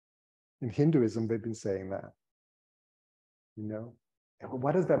 In Hinduism, they've been saying that.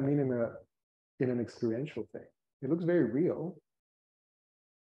 What does that mean in an experiential thing? It looks very real,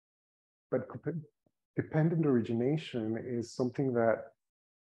 but dependent origination is something that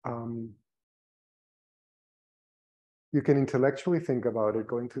you can intellectually think about it,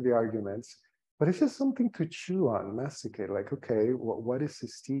 go into the arguments, but it's just something to chew on, masticate, like, okay, what is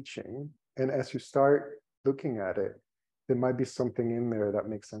this teaching? And as you start looking at it, there might be something in there that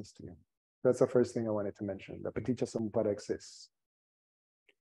makes sense to you. That's the first thing I wanted to mention, that Paticca Samuppada exists.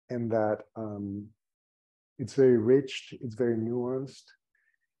 And that it's very rich, it's very nuanced.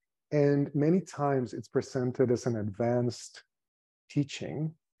 And many times it's presented as an advanced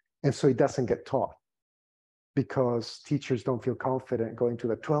teaching. And so it doesn't get taught because teachers don't feel confident going to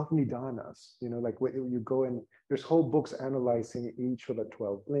the 12 nidanas. Like you go and there's whole books analyzing each of the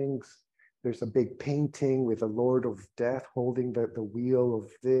 12 links. There's a big painting with a Lord of Death holding the wheel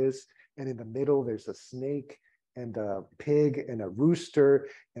of this. And in the middle, there's a snake and a pig and a rooster.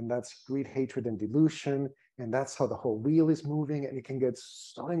 And that's greed, hatred, and delusion. And that's how the whole wheel is moving. And it can get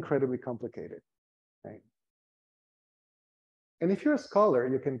so incredibly complicated, right? And if you're a scholar,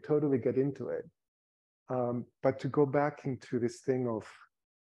 you can totally get into it. But to go back into this thing of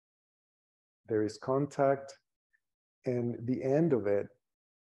there is contact, and the end of it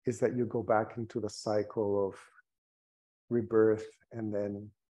is that you go back into the cycle of rebirth and then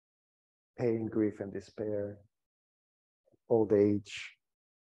pain, grief, and despair, old age,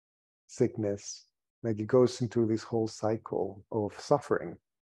 sickness. Like it goes into this whole cycle of suffering.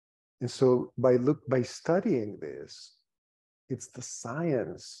 And so by studying this, It's the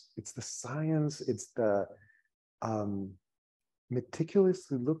science. It's the science. It's the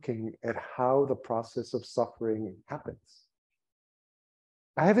meticulously looking at how the process of suffering happens.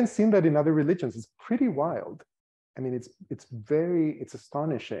 I haven't seen that in other religions. It's pretty wild. I mean, it's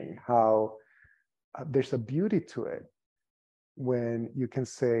astonishing how there's a beauty to it when you can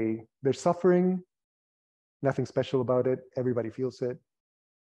say there's suffering, nothing special about it, everybody feels it.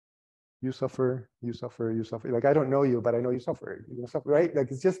 You suffer, you suffer, you suffer. Like, I don't know you, but I know you suffer. You suffer, right? Like,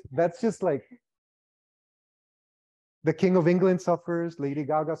 that's just like the King of England suffers, Lady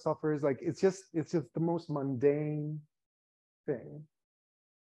Gaga suffers. Like, it's just the most mundane thing.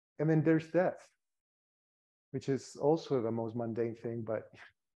 And then there's death, which is also the most mundane thing. But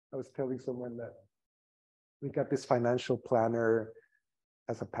I was telling someone that we got this financial planner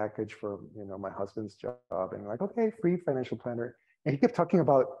as a package for, my husband's job. And like, okay, free financial planner. And he kept talking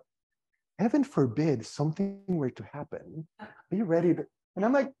about, heaven forbid something were to happen. Are you ready to? And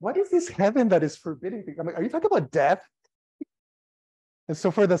I'm like, what is this heaven that is forbidding things? I'm like, are you talking about death? And so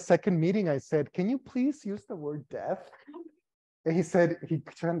for the second meeting, I said, can you please use the word death? And he said, he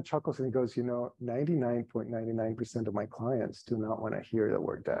kind of chuckles and he goes, 99.99% of my clients do not want to hear the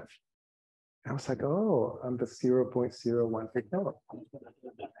word death. And I was like, oh, I'm the 0.01 thing. No.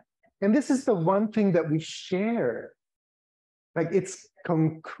 And this is the one thing that we share. Like, it's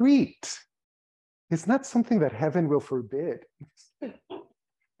concrete. It's not something that heaven will forbid.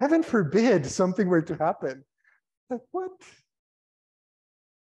 Heaven forbid something were to happen. Like, what?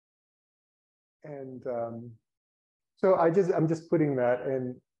 And so I'm just putting that,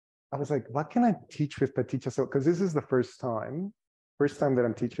 and I was like, what can I teach with Paticca? So, because this is the first time that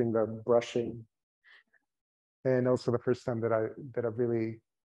I'm teaching the brushing, and also the first time that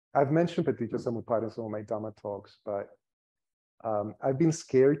I've mentioned Paticca Samuppada in some of my Dhamma talks, but I've been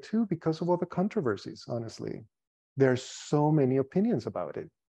scared too because of all the controversies, honestly. There are so many opinions about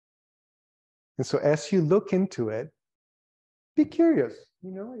it. And so as you look into it, be curious,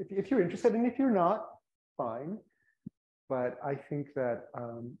 if you're interested, and if you're not, fine. But I think that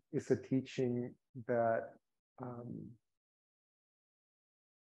it's a teaching that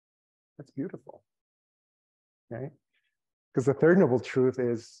that's beautiful, right? Because the third noble truth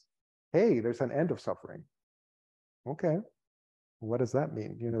is, hey, there's an end of suffering. Okay. What does that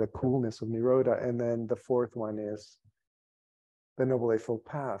mean? The coolness of Nirodha. And then the fourth one is the Noble Eightfold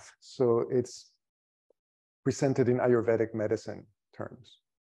Path. So it's presented in Ayurvedic medicine terms.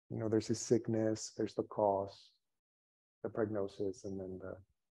 There's the sickness, there's the cause, the prognosis, and then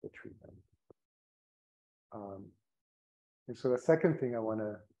the treatment. And so the second thing I want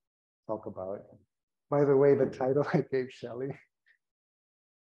to talk about, by the way, the title I gave Shelley,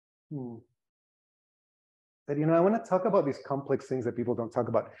 that, I want to talk about these complex things that people don't talk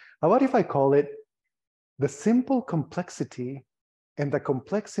about. How about if I call it the simple complexity and the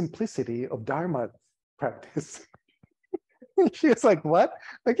complex simplicity of Dharma practice? She was like, what?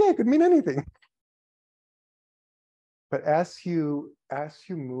 Like, yeah, it could mean anything. But as you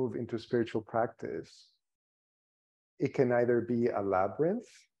move into spiritual practice, it can either be a labyrinth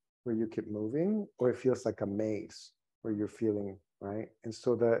where you keep moving, or it feels like a maze where you're feeling, right? And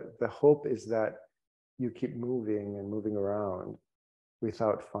so the hope is that you keep moving and moving around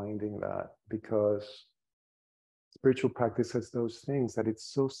without finding that, because spiritual practice has those things that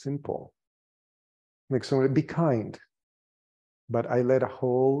it's so simple. Like, so be kind. But I led a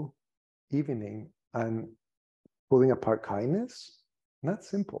whole evening on pulling apart kindness. Not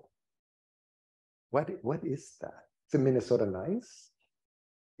simple. What is that? Is it Minnesota nice?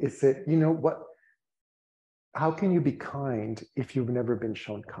 Is it, what? How can you be kind if you've never been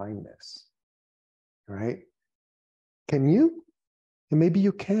shown kindness? Right? Can you? And maybe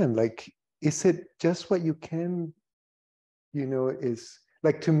you can. Like, is it just what you can, is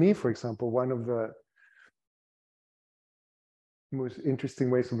like, to me, for example, one of the most interesting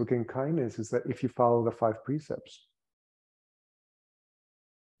ways of looking at kindness is that if you follow the 5 precepts,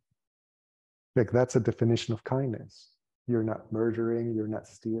 like, that's a definition of kindness. You're not murdering, you're not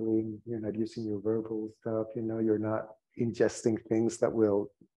stealing, you're not using your verbal stuff, you're not ingesting things that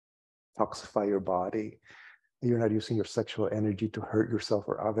will toxify your body. You're not using your sexual energy to hurt yourself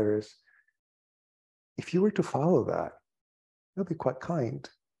or others. If you were to follow that, you'll be quite kind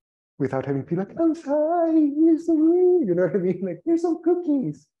without having to be like, I'm sorry, here's some, you know what I mean? Like, here's some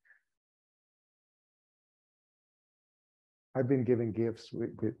cookies. I've been giving gifts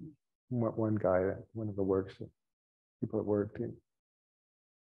with one guy, one of the works, people at work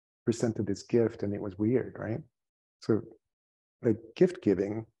presented this gift, and it was weird, right? So, like, gift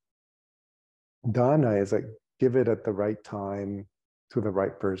giving, dana is like, give it at the right time to the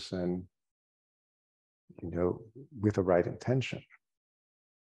right person with the right intention.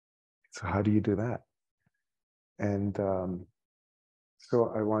 So how do you do that? And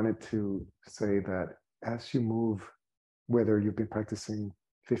so I wanted to say that as you move, whether you've been practicing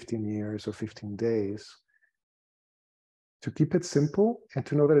 15 years or 15 days, to keep it simple and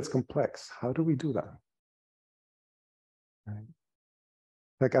to know that it's complex. How do we do that? Right?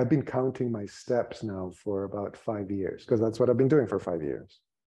 Like I've been counting my steps now for about 5 years, because that's what I've been doing for 5 years.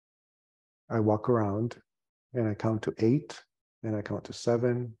 I walk around and I count to 8, and I count to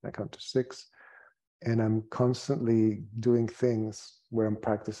 7, I count to 6, and I'm constantly doing things where I'm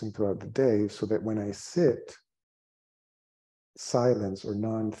practicing throughout the day so that when I sit, silence or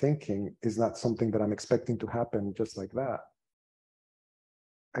non-thinking is not something that I'm expecting to happen just like that.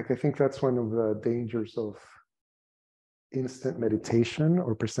 Like I think that's one of the dangers of instant meditation,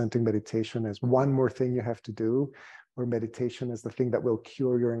 or presenting meditation as one more thing you have to do, or meditation as the thing that will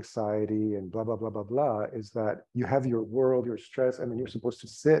cure your anxiety and blah, blah, blah, blah, blah, is that you have your world, your stress, and then you're supposed to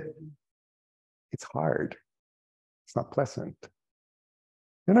sit. It's hard. It's not pleasant.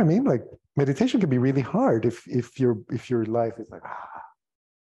 You know what I mean? Like meditation can be really hard if your life is like, ah.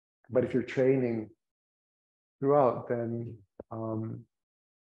 But if you're training throughout, then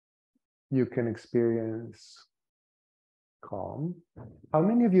you can experience calm. How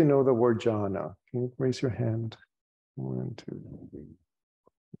many of you know the word jhana? Can you raise your hand? 1, 2, 3.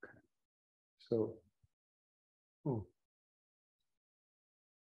 Okay. So,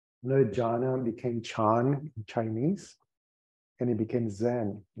 jhana became chan in Chinese, and it became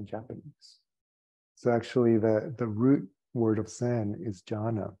zen in Japanese. So actually the root word of zen is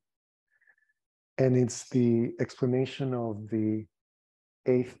jhana. And it's the explanation of the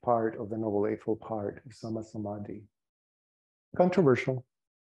 8th part of the Noble Eightfold Part of Sama Samadhi. Controversial.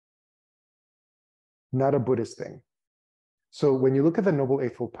 Not a Buddhist thing. So when you look at the Noble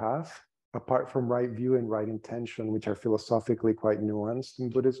Eightfold Path, apart from right view and right intention, which are philosophically quite nuanced in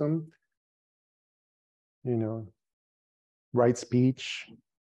Buddhism, right speech,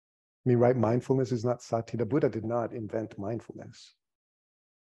 right mindfulness is not sati. The Buddha did not invent mindfulness.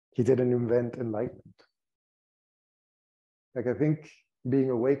 He didn't invent enlightenment. Like I think being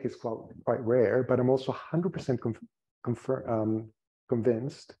awake is quite rare, but I'm also 100%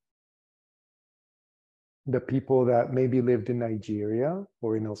 convinced the people that maybe lived in Nigeria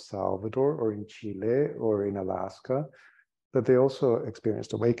or in El Salvador or in Chile or in Alaska, that they also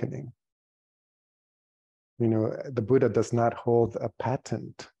experienced awakening. The Buddha does not hold a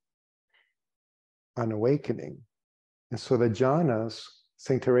patent on awakening. And so the jhanas,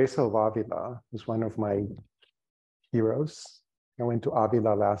 Saint Teresa of Avila is one of my heroes. I went to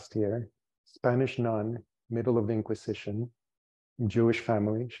Avila last year, Spanish nun, middle of the Inquisition, Jewish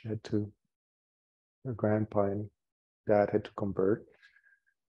family. She had to, her grandpa and dad had to convert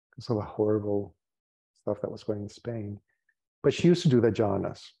because of the horrible stuff that was going on in Spain. But she used to do the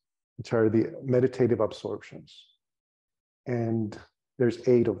jhanas, which are the meditative absorptions. And there's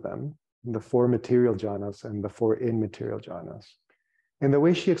 8 of them, the 4 material jhanas and the 4 immaterial jhanas. And the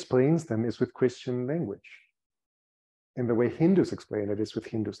way she explains them is with Christian language. And the way Hindus explain it is with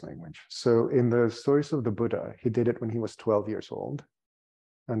Hindu's language. So in the stories of the Buddha, he did it when he was 12 years old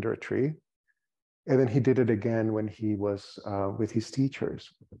under a tree. And then he did it again when he was with his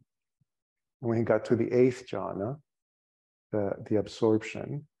teachers. When he got to the 8th jhana, the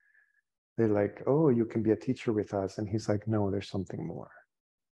absorption, they're like, oh, you can be a teacher with us. And he's like, no, there's something more.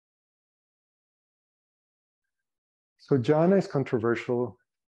 So jhana is controversial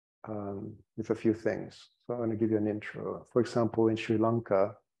with a few things. So I want to give you an intro. For example, in Sri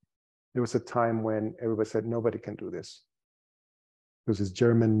Lanka, there was a time when everybody said, nobody can do this. There was this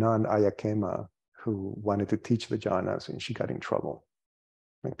German nun, Ayakema, who wanted to teach the jhanas, and she got in trouble.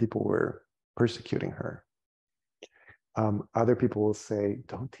 Like people were persecuting her. Other people will say,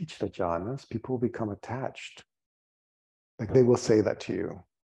 don't teach the jhanas. People will become attached. Like they will say that to you.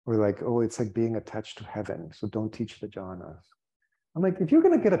 Or like, oh, it's like being attached to heaven. So don't teach the jhanas. I'm like, if you're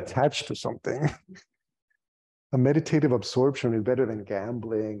going to get attached to something, a meditative absorption is better than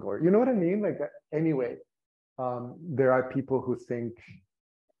gambling, or, you know what I mean? Like, anyway, there are people who think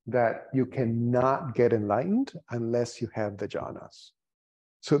that you cannot get enlightened unless you have the jhanas.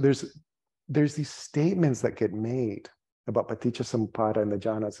 So there's these statements that get made about paticca samuppada and the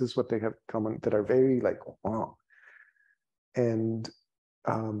jhanas. This is what they have common that are very like wrong. And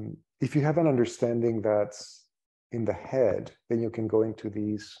if you have an understanding that's in the head, then you can go into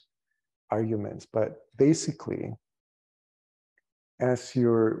these arguments. But basically, as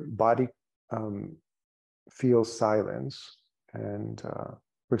your body feels silence, and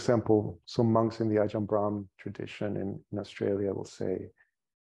for example, some monks in the Ajahn Brahm tradition in Australia will say,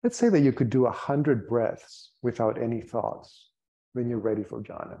 let's say that you could do 100 breaths without any thoughts, then you're ready for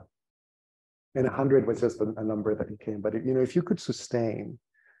jhana. And 100 was just a number that came. But if you could sustain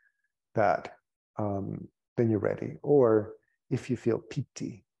that, then you're ready. Or if you feel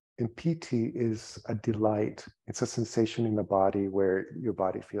piti, and piti is a delight. It's a sensation in the body where your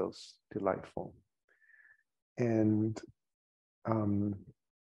body feels delightful. And the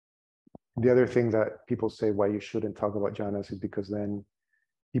other thing that people say why you shouldn't talk about jhanas is because then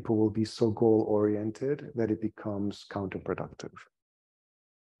people will be so goal-oriented that it becomes counterproductive.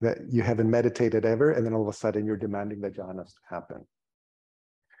 That you haven't meditated ever, and then all of a sudden you're demanding the jhanas to happen.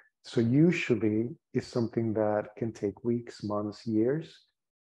 So usually it's something that can take weeks, months, years,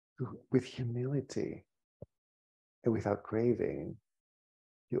 with humility and without craving,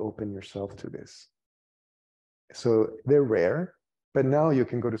 you open yourself to this. So they're rare, but now you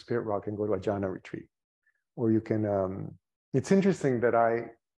can go to Spirit Rock and go to a jhana retreat. Or you can, it's interesting that I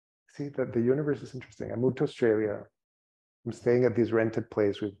see that the universe is interesting. I moved to Australia. I'm staying at this rented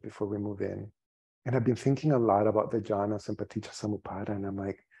place before we move in. And I've been thinking a lot about the jhanas and paticca samuppada. And I'm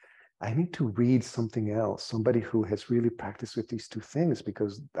like, I need to read something else, somebody who has really practiced with these two things,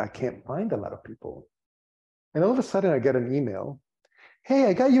 because I can't find a lot of people. And all of a sudden I get an email. Hey,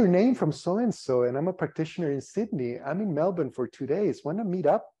 I got your name from so-and-so, and I'm a practitioner in Sydney. I'm in Melbourne for 2 days. Want to meet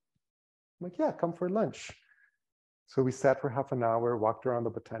up? I'm like, yeah, come for lunch. So we sat for half an hour, walked around the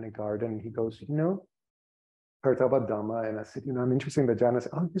botanic garden. And he goes, heard about Dhamma. And I said, I'm interested in the jhana. I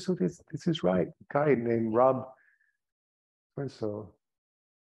said, oh, so this is right. A guy named Rob. And so,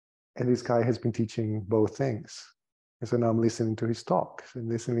 and this guy has been teaching both things. And so now I'm listening to his talks and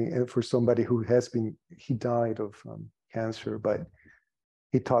listening. And for somebody who he died of cancer, but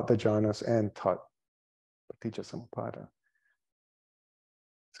he taught the jhanas and taught paticca samuppada.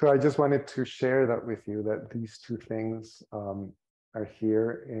 So I just wanted to share that with you, that these two things are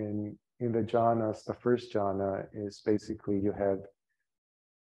here in the jhanas. The first jhana is basically you have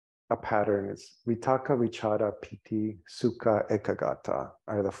a pattern. It's vitaka, vichara, piti, sukha, ekagata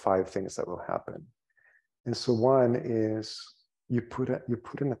are the 5 things that will happen. And so one is you put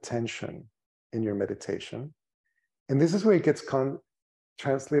an attention in your meditation. And this is where it gets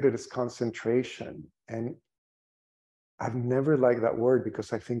translated as concentration. And I've never liked that word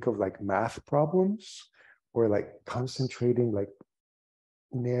because I think of like math problems or like concentrating, like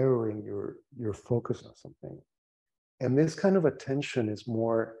narrowing your focus on something. And this kind of attention is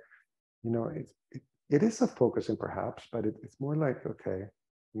more, it is a focusing perhaps, but it's more like, okay,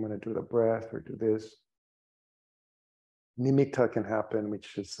 I'm going to do the breath or do this. Nimitta can happen,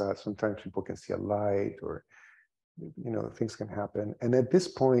 which is sometimes people can see a light or, things can happen. And at this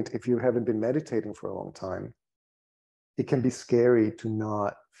point, if you haven't been meditating for a long time, it can be scary to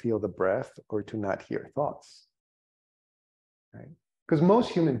not feel the breath or to not hear thoughts, right? Because most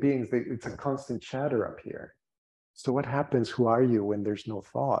human beings, it's a constant chatter up here. So what happens? Who are you when there's no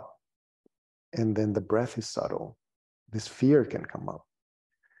thought? And then the breath is subtle. This fear can come up.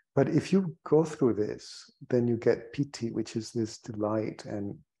 But if you go through this, then you get piti, which is this delight.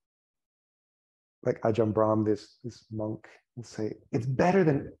 And like Ajahn Brahm, this monk, will say, it's better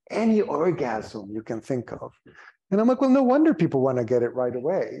than any orgasm you can think of. And I'm like, well, no wonder people want to get it right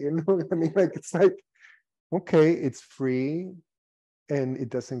away. I mean, like, it's like, okay, it's free and it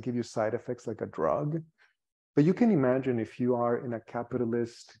doesn't give you side effects like a drug. But you can imagine if you are in a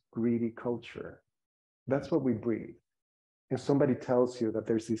capitalist, greedy culture, that's what we breathe. And somebody tells you that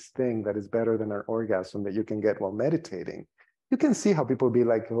there's this thing that is better than an orgasm that you can get while meditating, you can see how people be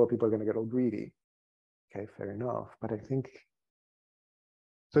like, oh, people are going to get all greedy. Okay, fair enough. But I think,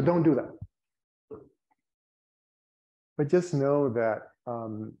 so don't do that. But just know that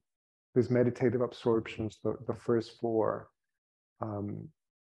these meditative absorptions, the first 4,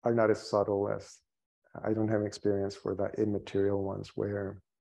 are not as subtle as, I don't have experience for the immaterial ones where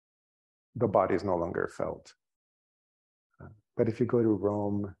the body is no longer felt. But if you go to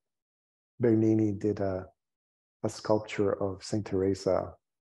Rome, Bernini did a sculpture of Saint Teresa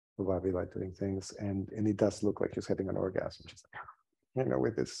of Avila doing things, and it does look like she's having an orgasm. She's like,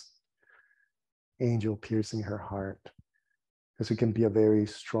 with this angel piercing her heart. Because it can be a very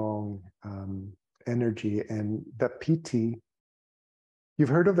strong energy. And that piti, you've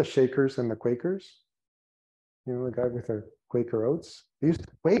heard of the Shakers and the Quakers? The guy with the Quaker oats? They used to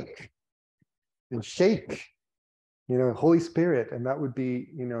quake and shake, Holy Spirit. And that would be,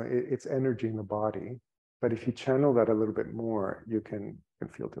 it's energy in the body. But if you channel that a little bit more, you can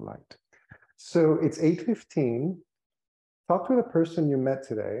feel delight. So it's 8:15. Talk to the person you met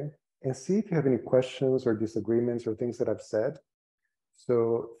today and see if you have any questions or disagreements or things that I've said.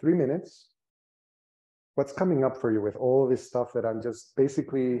 So 3 minutes. what's coming up for you with all this stuff that I'm just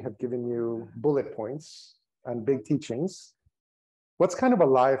basically have given you bullet points and big teachings? What's kind of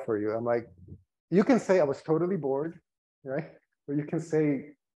alive for you? I'm like, you can say I was totally bored, right? Or you can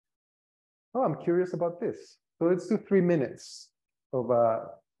say, oh, I'm curious about this. So let's do 3 minutes of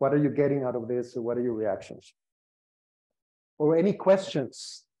what are you getting out of this, or what are your reactions? Or any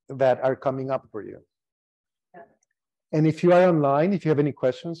questions that are coming up for you. Yeah. And if you are online, if you have any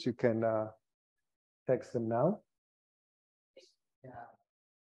questions, you can text them now. Yeah.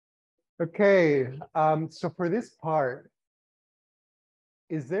 Okay, so for this part,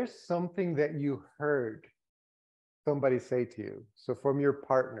 is there something that you heard somebody say to you, so from your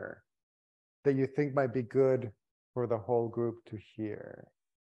partner, that you think might be good for the whole group to hear?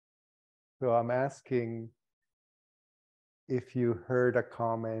 So I'm asking if you heard a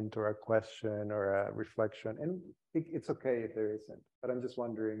comment or a question or a reflection, and it's okay if there isn't, but I'm just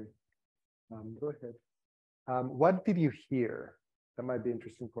wondering, go ahead. What did you hear that might be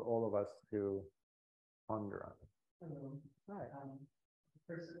interesting for all of us to ponder on? Hello. Hi. The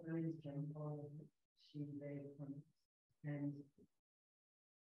person my name is Jennifer. She's very funny. And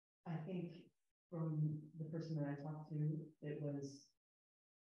I think from the person that I talked to, it was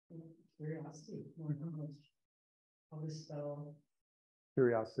curiosity, more knowledge. How to spell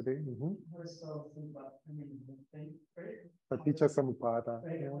Curiosity. How to spell think about, think, right? Paticca Samuppada.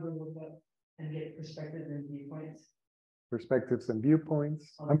 Right. How to look up and get perspective and viewpoints. Perspectives and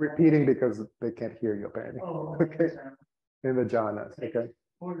viewpoints. I'm repeating because they can't hear you apparently. Oh, okay. In the jhanas. Okay.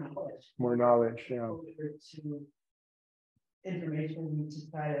 More knowledge. More knowledge. Yeah. To information to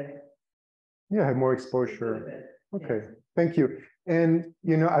try to. Yeah, have more exposure. Okay, thank you. And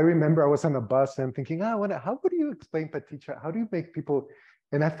I remember I was on a bus and I'm thinking, how would you explain paticca? How do you make people?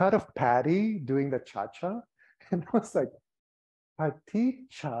 And I thought of Patty doing the cha-cha, and I was like,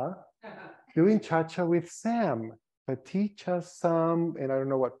 paticca, doing cha-cha with Sam. Paticca Sam, and I don't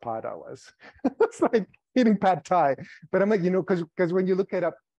know what pada was. It's like eating pad thai. But I'm like, because when you look it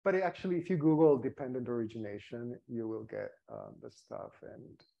up, but actually, if you Google dependent origination, you will get the stuff.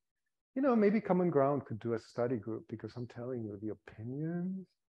 And maybe Common Ground could do a study group, because I'm telling you, the opinions.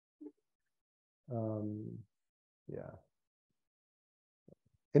 Yeah.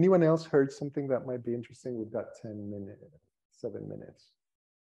 Anyone else heard something that might be interesting? We've got 7 minutes.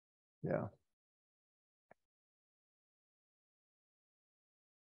 Yeah.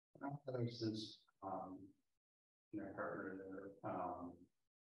 Since my partner there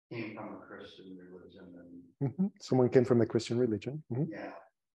came from a Christian religion, and someone came from the Christian religion. Yeah.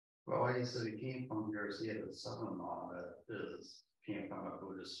 Well, he said he came from here. So he had a son-in-law that came from a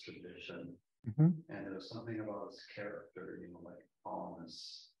Buddhist tradition, and there was something about his character, like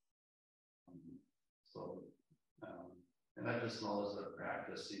calmness. And I just know as a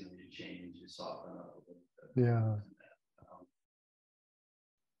practice, you change, you soften up a little bit. Yeah.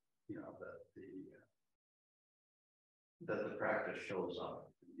 That the practice shows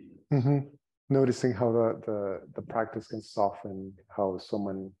up. Noticing how the practice can soften how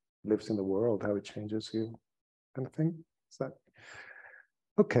someone lives in the world, how it changes you, kind of thing. Is that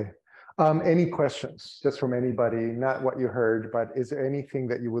okay? Any questions, just from anybody? Not what you heard, but is there anything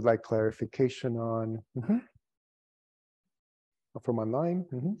that you would like clarification on? From online?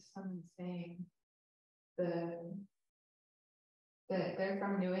 Someone saying that they're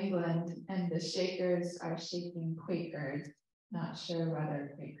from New England and the Shakers are shaking Quakers. Not sure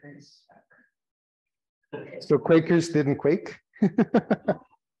whether Quakers struck. So Quakers didn't quake?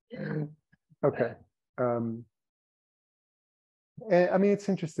 Okay. And, I mean, it's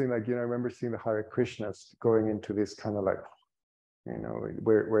interesting, I remember seeing the Hare Krishnas going into this kind of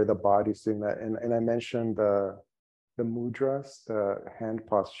where the body's doing that. And I mentioned the mudras, the hand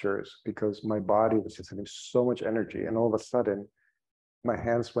postures, because my body was just having so much energy. And all of a sudden, my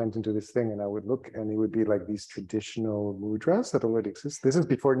hands went into this thing, and I would look, and it would be like these traditional mudras that already exist. This is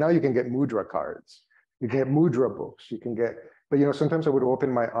before, now you can get mudra cards. You can get mudra books. You can get, but sometimes I would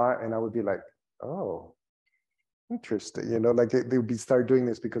open my eye and I would be like, oh, interesting. They would start doing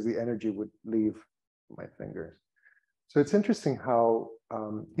this because the energy would leave my fingers. So it's interesting how,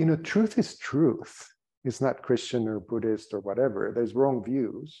 truth is truth. It's not Christian or Buddhist or whatever. There's wrong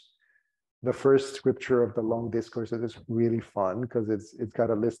views. The first scripture of the long discourses is really fun because it's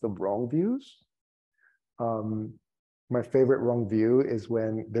got a list of wrong views. My favorite wrong view is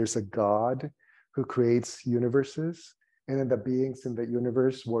when there's a God who creates universes, and then the beings in the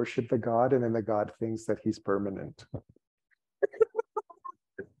universe worship the God, and then the God thinks that he's permanent.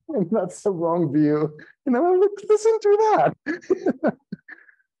 And that's the wrong view. And I'm like, listen to that.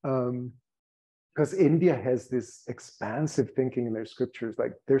 Because India has this expansive thinking in their scriptures.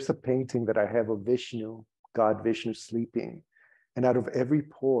 Like there's a painting that I have of Vishnu God Vishnu sleeping. And out of every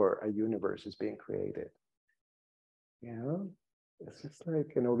pore, a universe is being created. You know, it's just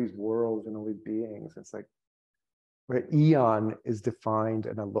like in all these worlds and all these beings, it's like where eon is defined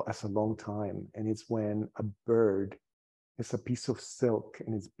as a long time. And it's when a bird is a piece of silk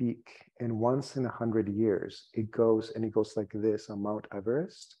in its beak. And once in 100 years, it goes like this on Mount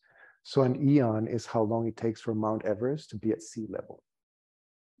Everest. So an eon is how long it takes for Mount Everest to be at sea level,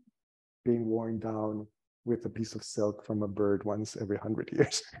 being worn down with a piece of silk from a bird once every 100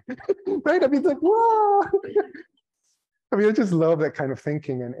 years. Right? I mean, it's like, whoa! I mean, I just love that kind of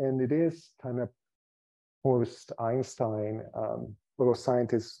thinking. And it is kind of post-Einstein. Little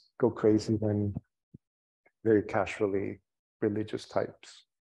scientists go crazy when very casually religious types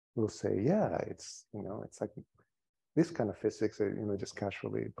will say, yeah, it's, you know, it's like this kind of physics, you know, just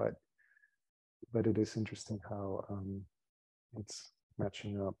casually, but it is interesting how it's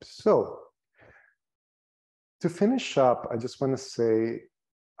matching up. So to finish up, I just want to say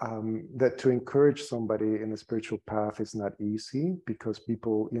that to encourage somebody in the spiritual path is not easy, because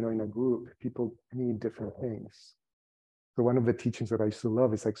people, you know, in a group, people need different things. So one of the teachings that I used to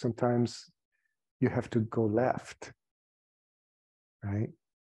love is like, sometimes you have to go left, right?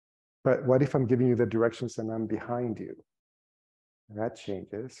 But what if I'm giving you the directions and I'm behind you? That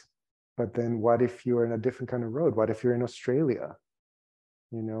changes. But then what if you're in a different kind of road? What if you're in Australia?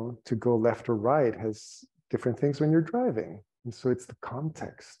 You know, to go left or right has different things when you're driving. And so it's the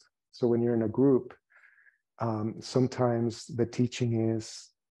context. So when you're in a group, sometimes the teaching is,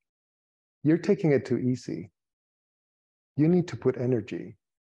 you're taking it too easy. You need to put energy.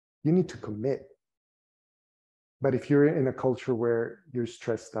 You need to commit. But if you're in a culture where you're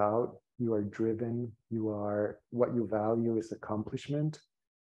stressed out, you are driven, what you value is accomplishment,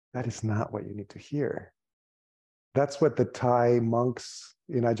 that is not what you need to hear. That's what the Thai monks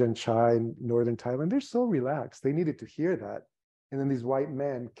in Ajahn Chai in northern Thailand, they're so relaxed. They needed to hear that. And then these white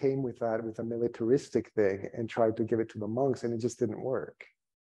men came with that, with a militaristic thing, and tried to give it to the monks, and it just didn't work.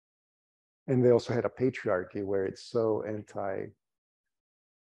 And they also had a patriarchy where it's so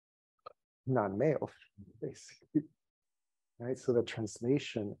non-male, basically. Right? So the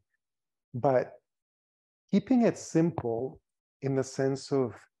translation, but keeping it simple in the sense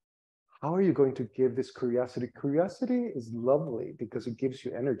of, how are you going to give this curiosity? Curiosity is lovely because it gives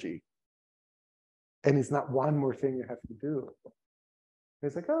you energy. And it's not one more thing you have to do.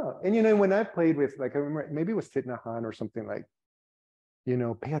 It's like, oh, and you know, when I played with, like, I remember maybe it was Thich Nhat Hanh or something, like, you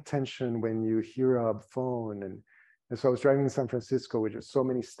know, pay attention when you hear a phone. And so I was driving in San Francisco, with just so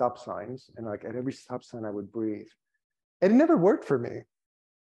many stop signs. And like at every stop sign, I would breathe. And it never worked for me.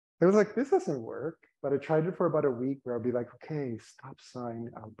 It was like, this doesn't work. But I tried it for about a week where I'll be like, okay, stop sign,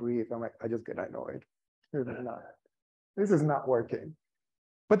 I'll breathe. I'm like, I just get annoyed. This is not working.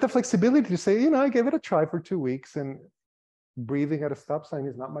 But the flexibility to say, you know, I gave it a try for 2 weeks, and breathing at a stop sign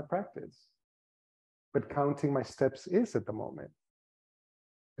is not my practice. But counting my steps is at the moment.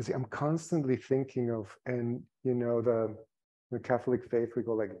 You see, I'm constantly thinking of, and you know, the Catholic faith, we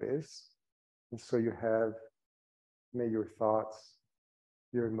go like this. And so you have, may your thoughts,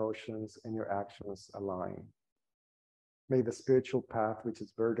 your emotions, and your actions align. May the spiritual path, which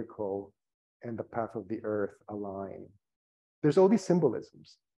is vertical, and the path of the earth align. There's all these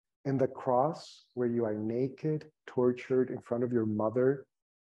symbolisms. And the cross, where you are naked, tortured in front of your mother,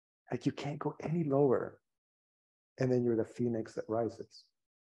 like you can't go any lower. And then you're the phoenix that rises.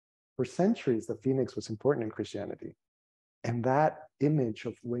 For centuries, the phoenix was important in Christianity. And that image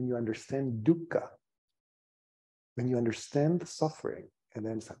of when you understand dukkha, when you understand the suffering, and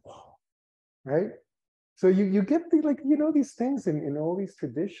then it's like, whoa, right? So you get the, like, you know, these things in all these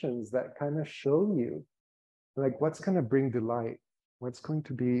traditions that kind of show you, like, what's going to bring delight, what's going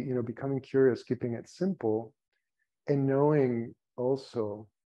to be, you know, becoming curious, keeping it simple, and knowing also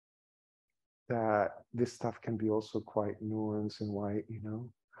that this stuff can be also quite nuanced, and why, you know,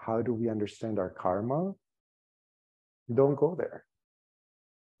 how do we understand our karma? Don't go there.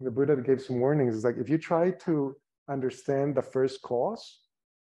 The Buddha gave some warnings. It's like, if you try to understand the first cause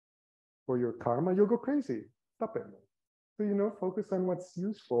for your karma, you'll go crazy. Stop it. So, you know, focus on what's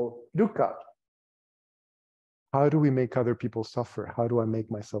useful. Dukkha. How do we make other people suffer? How do I make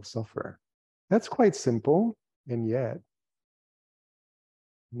myself suffer? That's quite simple, and yet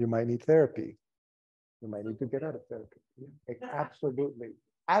you might need therapy. You might need to get out of therapy.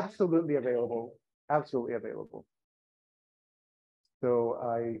 Absolutely available. Absolutely available. So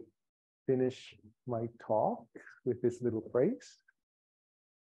I finish my talk with this little phrase.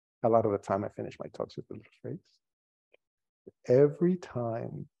 A lot of the time I finish my talks with the little phrase. Every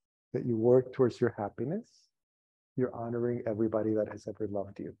time that you work towards your happiness, you're honoring everybody that has ever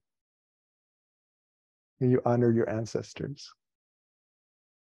loved you. And you honor your ancestors.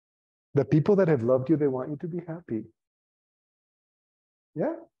 The people that have loved you, they want you to be happy.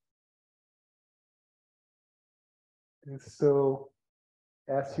 Yeah. And so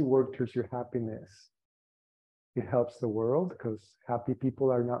as you work towards your happiness, it helps the world because happy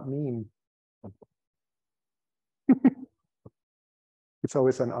people are not mean. It's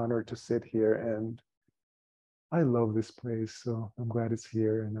always an honor to sit here, and I love this place, so I'm glad it's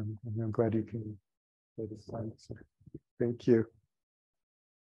here, and I'm glad you can play this time. So thank you.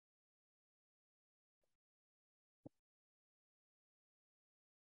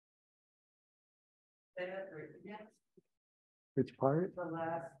 Which part? The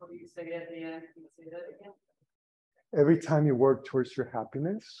last, what do you say at the end? Can you say that again? Every time you work towards your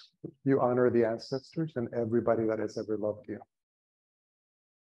happiness, you honor the ancestors and everybody that has ever loved you.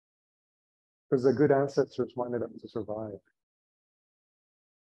 Because the good ancestors wanted us to survive.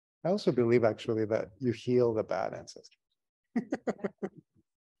 I also believe actually that you heal the bad ancestors.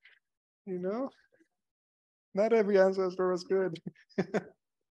 You know, not every ancestor was good.